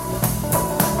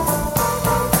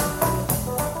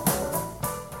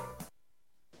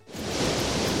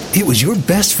 It was your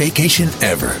best vacation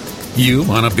ever. You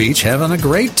on a beach having a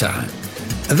great time.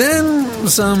 Then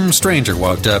some stranger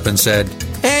walked up and said,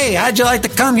 "Hey, how'd you like to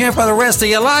come here for the rest of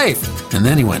your life?" And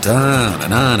then he went on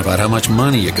and on about how much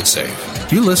money you could save.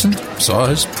 You listened, saw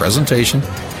his presentation,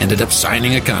 ended up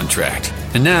signing a contract.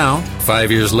 And now, 5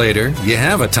 years later, you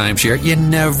have a timeshare you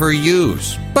never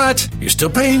use. But you're still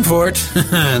paying for it.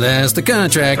 That's the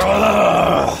contract.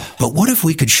 But what if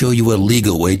we could show you a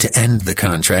legal way to end the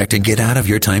contract and get out of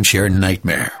your timeshare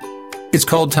nightmare? It's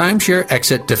called Timeshare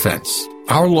Exit Defense.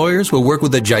 Our lawyers will work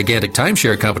with the gigantic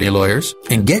timeshare company lawyers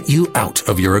and get you out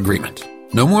of your agreement.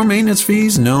 No more maintenance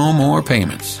fees, no more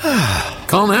payments.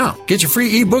 Call now. Get your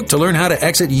free ebook to learn how to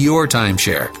exit your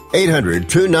timeshare.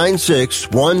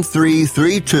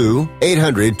 800-296-1332.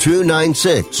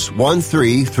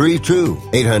 800-296-1332.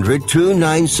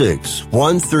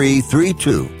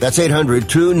 800-296-1332. That's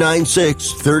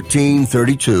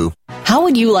 800-296-1332. How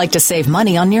would you like to save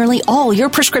money on nearly all your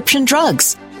prescription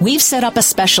drugs? We've set up a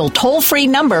special toll-free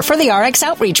number for the RX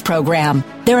Outreach Program.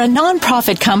 They're a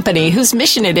nonprofit company whose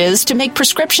mission it is to make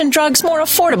prescription drugs more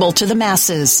affordable to the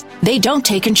masses. They don't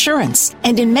take insurance,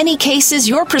 and in many cases,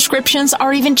 your prescriptions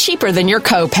are even cheaper than your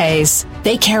co-pays.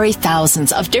 They carry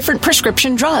thousands of different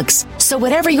prescription drugs, so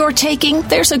whatever you're taking,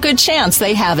 there's a good chance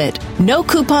they have it. No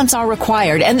coupons are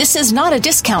required, and this is not a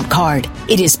discount card.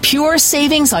 It is pure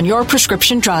savings on your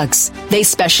prescription drugs. They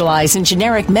specialize in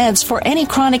generic meds for any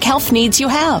chronic health needs you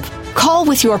have. Call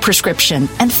with your prescription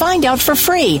and find out for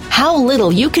free how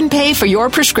little you can pay for your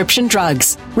prescription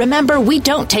drugs. Remember, we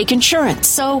don't take insurance,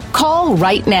 so call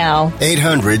right now.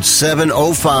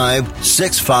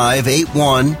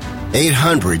 800-705-6581.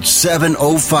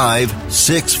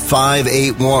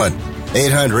 800-705-6581.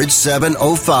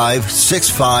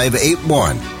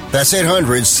 800-705-6581. That's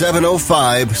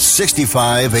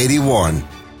 800-705-6581.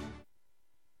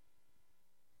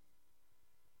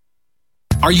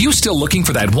 Are you still looking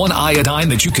for that one iodine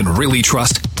that you can really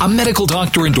trust? A medical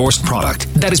doctor endorsed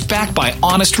product that is backed by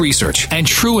honest research and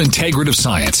true integrative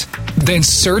science? Then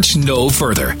search no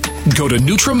further. Go to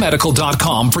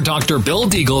NutriMedical.com for Dr. Bill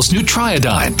Deagle's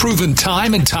Nutriodine, proven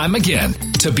time and time again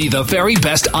to be the very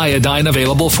best iodine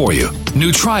available for you.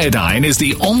 Nutriodine is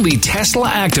the only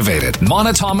Tesla-activated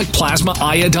monatomic plasma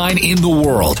iodine in the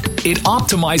world. It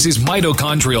optimizes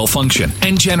mitochondrial function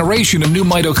and generation of new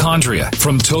mitochondria,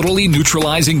 from totally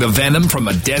neutralizing the venom from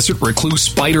a desert recluse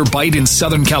spider bite in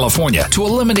Southern California to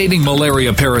eliminating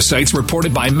malaria parasites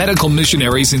reported by medical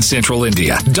missionaries in central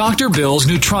India. Dr. Bill's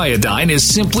Nutriodine is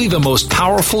simply the most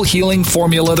powerful healing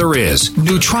formula there is.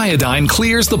 Nutriodine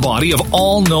clears the body of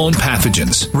all known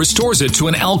pathogens, restores it to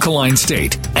an alkaline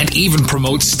state, and even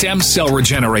promotes stem cell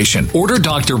regeneration. Order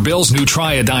Dr. Bill's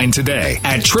Nutriodine today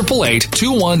at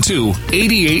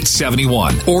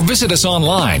 888-212-8871 or visit us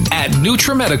online at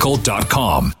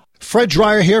NutriMedical.com. Fred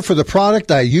Dreyer here for the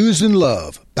product I use and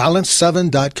love,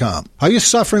 Balance7.com. Are you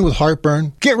suffering with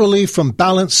heartburn? Get relief from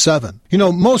Balance 7. You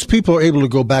know, most people are able to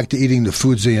go back to eating the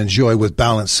foods they enjoy with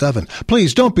Balance 7.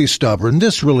 Please don't be stubborn.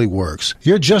 This really works.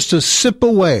 You're just a sip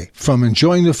away from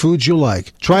enjoying the foods you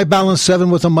like. Try Balance 7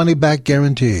 with a money-back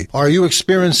guarantee. Are you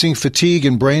experiencing fatigue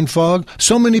and brain fog?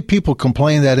 So many people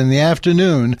complain that in the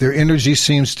afternoon, their energy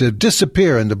seems to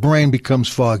disappear and the brain becomes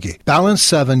foggy. Balance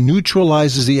 7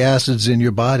 neutralizes the acids in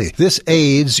your body. This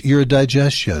aids your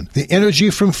digestion. The energy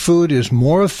from food is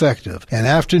more effective, and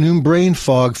afternoon brain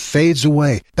fog fades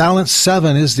away. Balance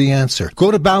 7 is the answer. Go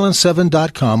to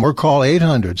balance7.com or call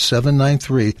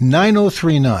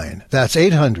 800-793-9039. That's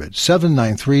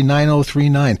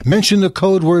 800-793-9039. Mention the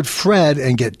code word FRED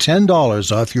and get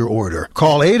 $10 off your order.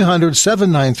 Call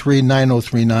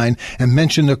 800-793-9039 and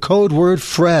mention the code word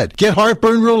FRED. Get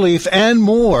heartburn relief and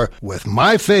more with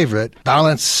my favorite,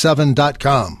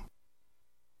 balance7.com.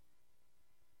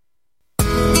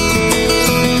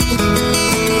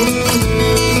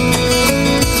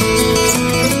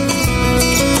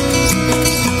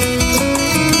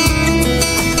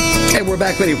 We're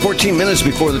back with you 14 minutes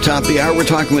before the top of the hour. We're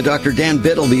talking with Dr. Dan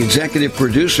Biddle, the executive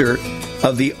producer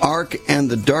of The Ark and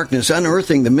the Darkness,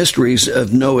 Unearthing the Mysteries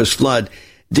of Noah's Flood.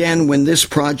 Dan, when this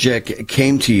project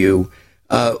came to you,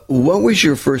 what was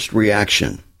your first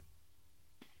reaction?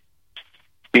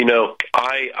 You know,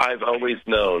 I've always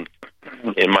known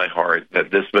in my heart that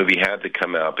this movie had to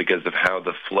come out because of how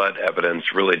the flood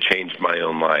evidence really changed my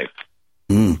own life.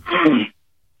 Excuse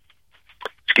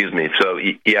me. So,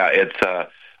 yeah, it's...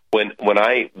 When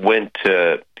I went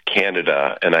to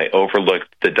Canada and I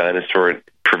overlooked the Dinosaur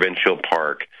Provincial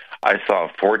Park, I saw a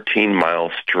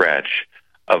 14-mile stretch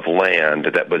of land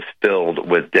that was filled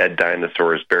with dead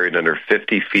dinosaurs buried under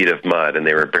 50 feet of mud, and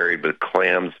they were buried with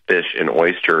clams, fish, and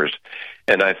oysters.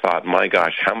 And I thought, my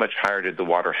gosh, how much higher did the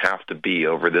water have to be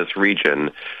over this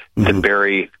region to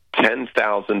bury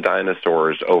 10,000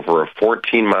 dinosaurs over a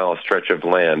 14-mile stretch of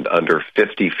land under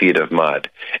 50 feet of mud?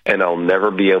 And I'll never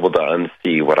be able to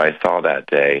unsee what I saw that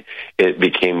day. It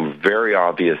became very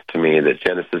obvious to me that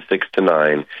Genesis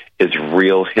 6-9 is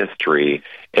real history.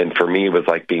 And for me, it was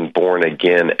like being born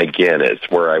again. It's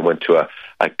where I went to a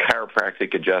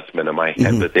chiropractic adjustment, and my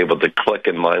head was able to click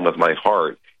in line with my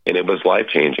heart, and it was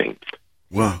life-changing.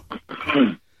 Wow.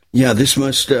 Yeah, this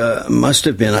must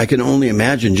have been. I can only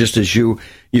imagine, just as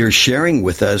you're sharing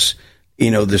with us,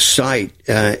 you know, the site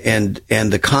and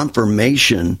the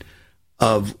confirmation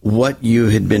of what you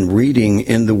had been reading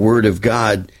in the Word of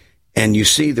God, and you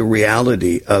see the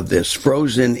reality of this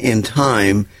frozen in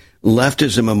time, left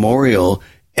as a memorial,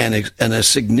 and a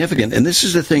significant. And this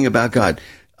is the thing about God.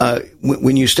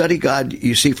 When you study God,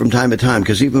 you see from time to time,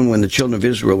 because even when the children of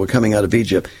Israel were coming out of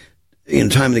Egypt,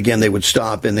 in time and again, they would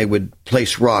stop and they would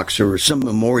place rocks or some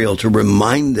memorial to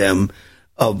remind them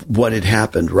of what had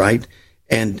happened, right?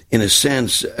 And in a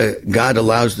sense, God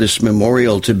allows this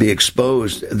memorial to be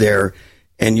exposed there,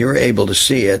 and you're able to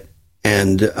see it.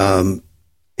 And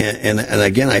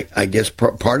again, I guess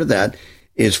part of that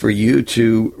is for you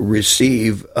to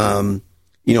receive,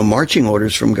 marching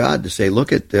orders from God to say,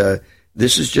 look at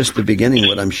this is just the beginning,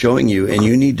 what I'm showing you, and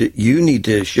you need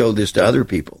to show this to other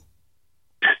people.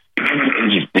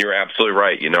 You're absolutely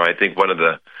right. You know, I think one of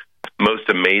the most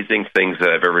amazing things that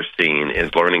I've ever seen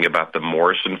is learning about the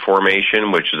Morrison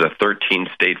Formation, which is a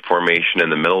 13-state formation in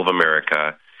the middle of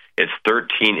America. It's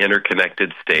 13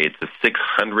 interconnected states, a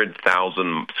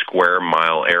 600,000 square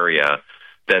mile area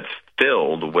that's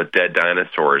filled with dead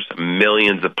dinosaurs,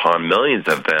 millions upon millions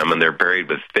of them, and they're buried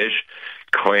with fish,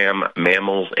 clam,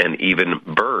 mammals, and even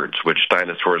birds, which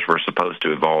dinosaurs were supposed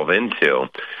to evolve into.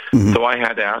 So I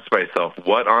had to ask myself,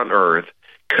 what on earth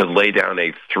could lay down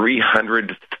a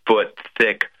 300-foot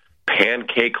thick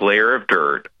pancake layer of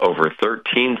dirt over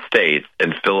 13 states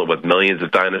and fill it with millions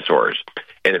of dinosaurs?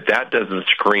 And if that doesn't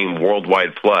scream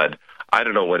worldwide flood, I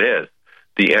don't know what is.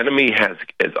 The enemy has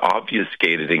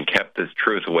obfuscated and kept this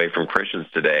truth away from Christians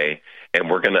today, and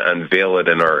we're going to unveil it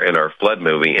in our flood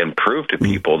movie and prove to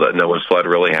people that Noah's flood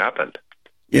really happened.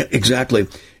 Yeah, exactly.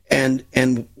 And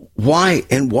why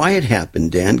it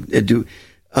happened, Dan? This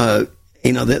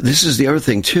is the other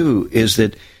thing too, is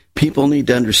that people need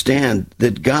to understand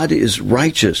that God is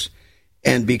righteous,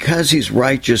 and because He's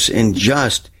righteous and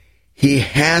just, He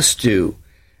has to.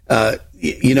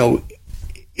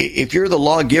 If you're the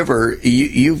lawgiver,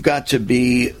 you've got to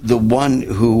be the one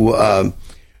who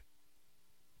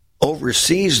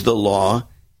oversees the law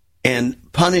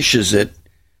and punishes it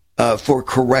for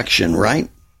correction, right?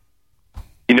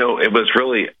 It was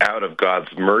really out of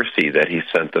God's mercy that He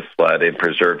sent the flood and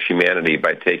preserved humanity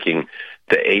by taking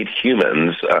the 8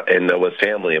 humans in Noah's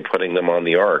family and putting them on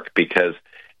the ark, because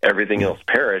everything else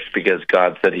perished, because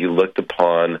God said He looked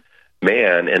upon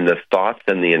man and the thoughts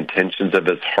and the intentions of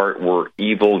his heart were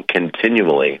evil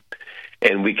continually.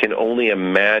 And we can only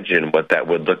imagine what that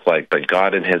would look like. But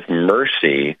God in His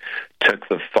mercy took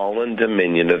the fallen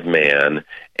dominion of man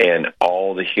and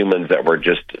all the humans that were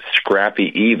just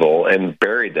scrappy evil and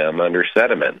buried them under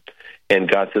sediment. And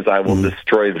God says, I will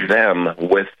destroy them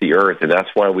with the earth. And that's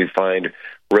why we find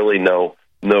really no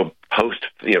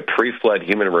pre-flood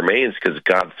human remains, because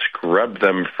God scrubbed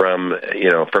them from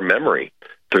memory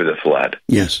through the flood.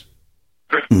 Yes.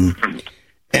 But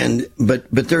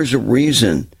there's a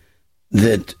reason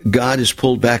that God has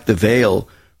pulled back the veil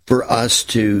for us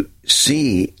to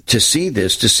see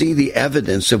the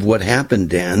evidence of what happened,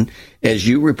 Dan, as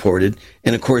you reported,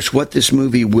 and of course what this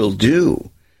movie will do.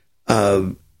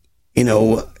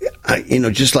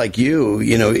 Just like you,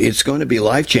 it's going to be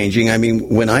life-changing. I mean,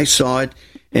 when I saw it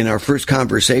in our first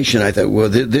conversation, I thought, well,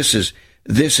 this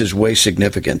is way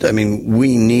significant. I mean,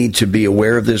 we need to be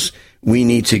aware of this. We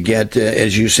need to get,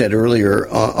 as you said earlier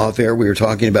off air, we were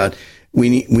talking about, we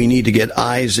need to get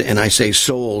eyes, and I say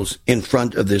souls, in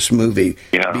front of this movie,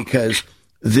 because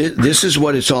this is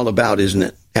what it's all about, isn't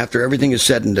it? After everything is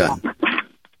said and done.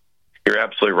 You're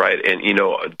absolutely right. And,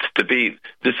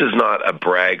 this is not a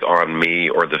brag on me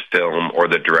or the film or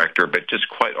the director, but just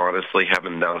quite honestly,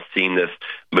 having now seen this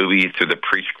movie through the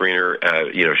pre-screener,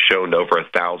 shown to over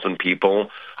 1,000 people,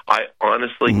 I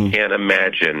honestly can't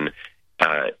imagine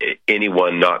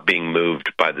anyone not being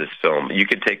moved by this film. You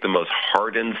could take the most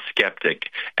hardened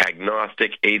skeptic,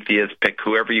 agnostic, atheist, pick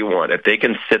whoever you want. If they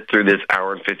can sit through this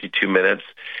hour and 52 minutes,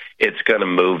 it's going to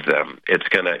move them. It's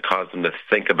going to cause them to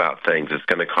think about things. It's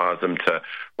going to cause them to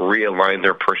realign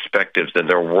their perspectives and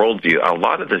their worldview. A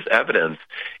lot of this evidence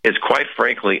is, quite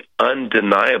frankly,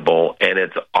 undeniable, and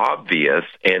it's obvious,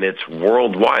 and it's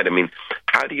worldwide. I mean,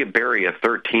 how do you bury a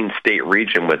 13-state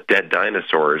region with dead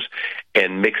dinosaurs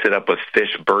and mix it up with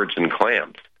fish, birds, and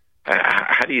clams?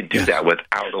 How do you do that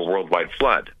without a worldwide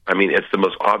flood? I mean, it's the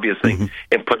most obvious thing.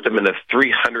 And put them in a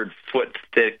 300-foot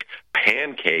thick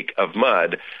pancake of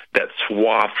mud that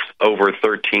swathes over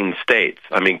 13 states.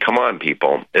 I mean, come on,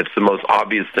 people. It's the most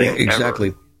obvious thing exactly.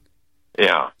 ever.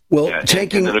 Yeah. Well,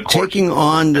 taking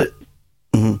on the...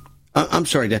 I'm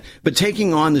sorry, Dan, but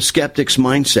taking on the skeptic's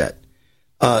mindset,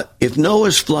 if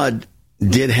Noah's flood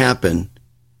did happen,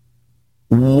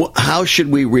 how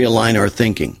should we realign our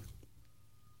thinking?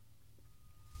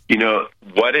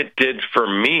 What it did for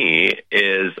me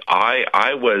is I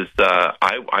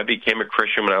became a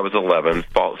Christian when I was 11,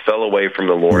 fell away from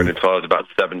the Lord until I was about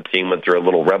 17, went through a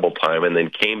little rebel time, and then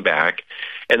came back,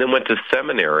 and then went to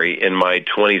seminary in my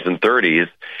 20s and 30s,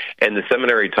 and the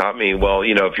seminary taught me, well,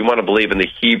 if you want to believe in the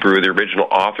Hebrew, the original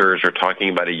authors are talking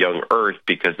about a young earth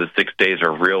because the 6 days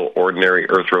are real ordinary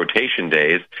earth rotation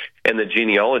days, and the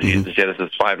genealogies,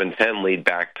 Genesis 5 and 10, lead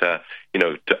back to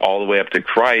all the way up to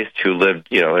Christ, who lived,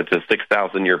 it's a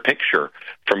 6,000-year picture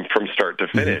from start to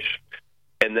finish.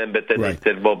 And then, but then they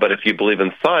said, well, but if you believe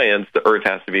in science, the earth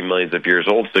has to be millions of years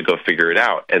old, so go figure it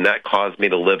out. And that caused me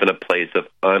to live in a place of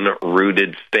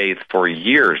unrooted faith for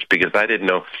years, because I didn't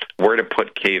know where to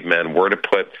put cavemen, where to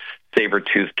put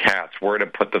saber-toothed cats, where to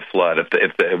put the flood, if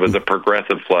it was a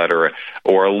progressive flood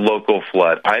or a local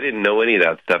flood. I didn't know any of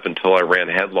that stuff until I ran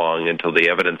headlong into the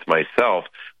evidence myself,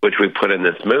 which we put in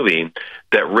this movie,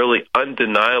 that really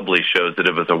undeniably shows that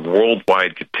it was a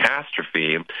worldwide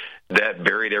catastrophe that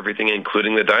buried everything,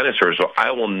 including the dinosaurs. So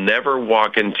I will never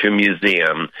walk into a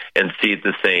museum and see it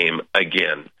the same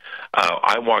again.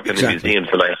 I walk into museums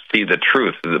and I see the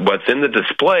truth. What's in the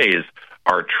displays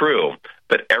are true,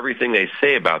 but everything they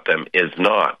say about them is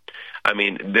not. I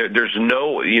mean, there's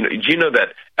no, do you know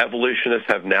that evolutionists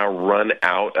have now run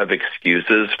out of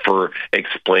excuses for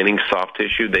explaining soft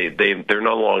tissue? They're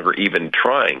no longer even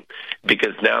trying,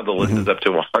 because now the list is up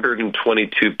to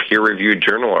 122 peer-reviewed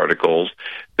journal articles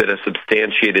that have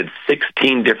substantiated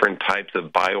 16 different types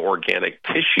of bioorganic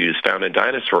tissues found in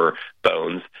dinosaur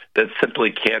bones that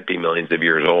simply can't be millions of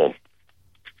years old.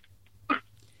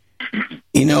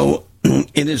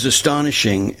 It is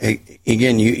astonishing.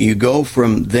 Again, you go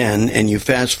from then and you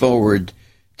fast forward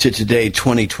to today,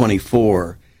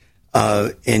 2024,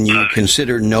 and you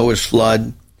consider Noah's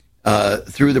flood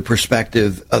through the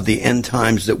perspective of the end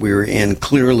times that we're in.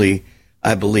 Clearly,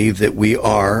 I believe that we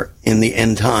are in the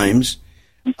end times.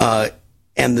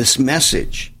 And this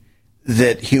message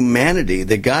that humanity,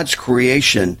 that God's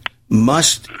creation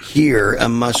must hear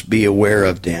and must be aware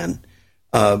of, Dan.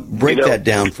 Break that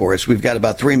down for us. We've got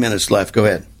about 3 minutes left. Go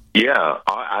ahead. Yeah,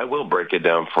 I will break it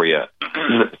down for you.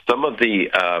 Some of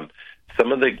the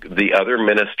other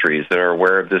ministries that are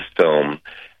aware of this film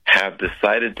have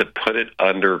decided to put it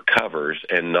under covers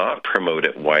and not promote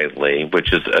it widely,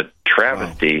 which is a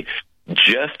travesty,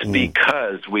 just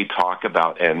because we talk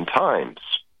about end times.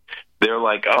 They're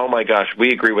like, oh my gosh,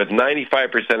 we agree with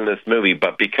 95% of this movie,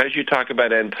 but because you talk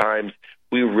about end times,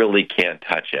 we really can't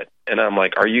touch it. And I'm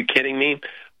like, are you kidding me?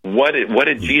 What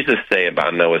did Jesus say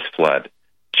about Noah's flood?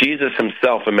 Jesus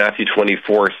himself in Matthew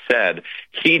 24 said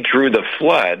he drew the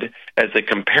flood as a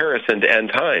comparison to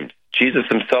end times. Jesus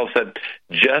himself said,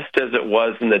 just as it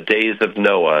was in the days of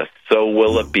Noah, so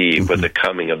will it be with the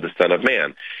coming of the Son of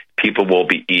Man. People will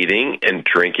be eating and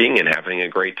drinking and having a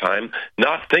great time,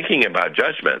 not thinking about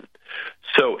judgment.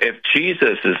 So if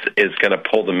Jesus is going to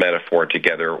pull the metaphor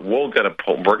together, we're going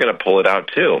to pull it out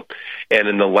too. And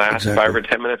in the last 5 or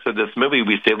 10 minutes of this movie,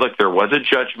 we say, look, there was a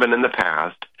judgment in the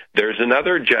past. There's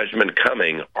another judgment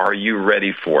coming. Are you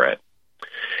ready for it?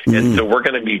 And so we're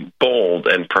going to be bold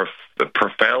and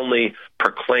profoundly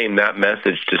proclaim that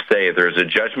message to say there's a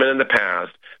judgment in the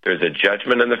past, there's a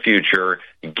judgment in the future.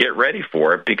 Get ready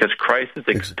for it, because Christ has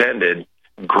extended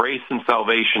grace and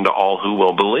salvation to all who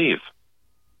will believe.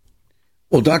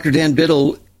 Well, Dr. Dan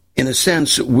Biddle, in a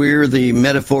sense, we're the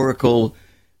metaphorical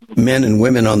men and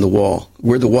women on the wall.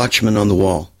 We're the watchmen on the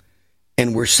wall,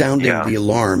 and we're sounding the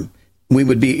alarm. We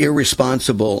would be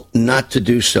irresponsible not to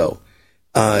do so.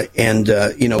 For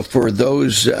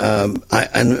those,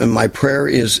 and my prayer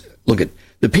is, look at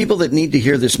the people that need to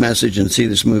hear this message and see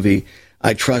this movie.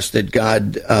 I trust that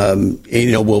God,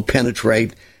 will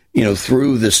penetrate,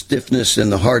 through the stiffness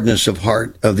and the hardness of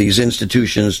heart of these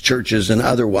institutions, churches, and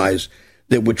otherwise,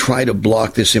 that would try to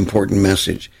block this important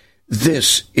message.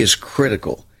 This is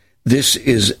critical. This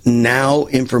is now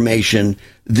information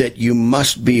that you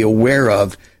must be aware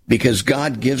of, because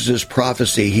God gives us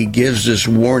prophecy. He gives us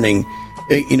warning,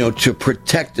 to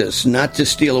protect us, not to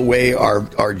steal away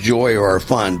our joy or our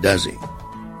fun, does he?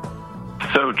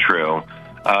 So true.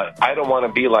 I don't want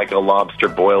to be like a lobster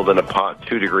boiled in a pot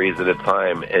 2 degrees at a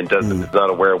time and is not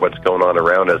aware of what's going on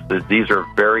around us. These are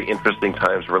very interesting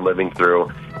times we're living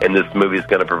through, and this movie is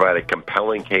going to provide a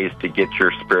compelling case to get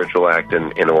your spiritual act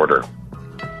in order.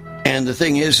 And the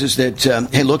thing is that,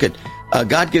 hey, look at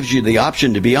God gives you the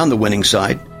option to be on the winning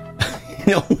side.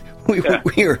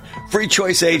 We are free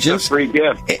choice agents. It's a free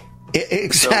gift.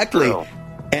 Exactly. So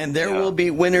and there will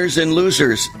be winners and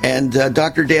losers. And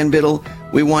Dr. Dan Biddle,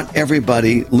 we want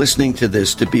everybody listening to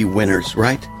this to be winners,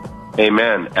 right?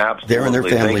 Amen. Absolutely. They're and their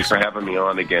families. Thanks for having me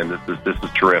on again. This is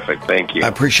terrific. Thank you. I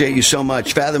appreciate you so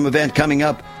much. Fathom event coming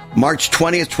up March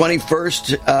 20th,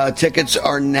 21st. Tickets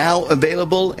are now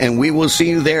available, and we will see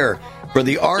you there for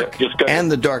the Ark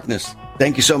and the Darkness.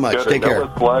 Thank you so much. Take care.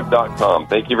 NoahsLive.com.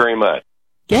 Thank you very much.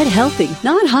 Get healthy,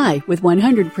 not high, with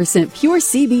 100% pure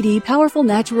CBD powerful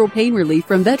natural pain relief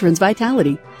from Veterans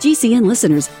Vitality. GCN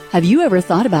listeners, have you ever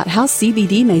thought about how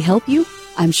CBD may help you?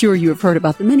 I'm sure you have heard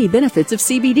about the many benefits of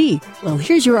CBD. Well,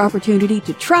 here's your opportunity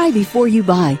to try before you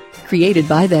buy. Created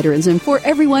by veterans and for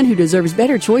everyone who deserves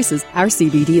better choices, our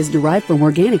CBD is derived from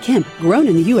organic hemp, grown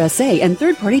in the USA and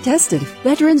third-party tested.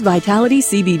 Veterans Vitality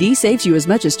CBD saves you as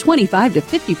much as 25 to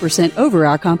 50% over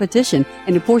our competition,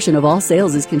 and a portion of all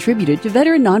sales is contributed to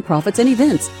veteran nonprofits and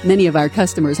events. Many of our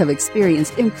customers have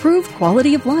experienced improved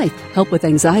quality of life, help with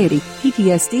anxiety,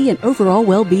 PTSD, and overall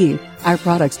well-being. Our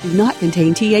products do not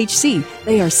contain THC.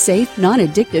 They are safe,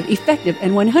 non-addictive, effective,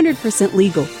 and 100%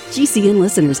 legal. GCN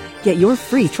listeners, get your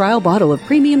free trial bottle of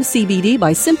premium CBD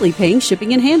by simply paying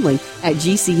shipping and handling at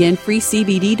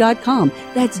GCNFreeCBD.com.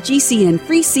 That's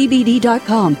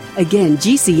GCNFreeCBD.com. Again,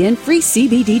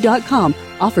 GCNFreeCBD.com.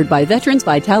 Offered by Veterans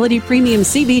Vitality Premium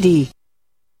CBD.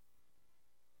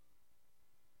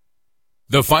 The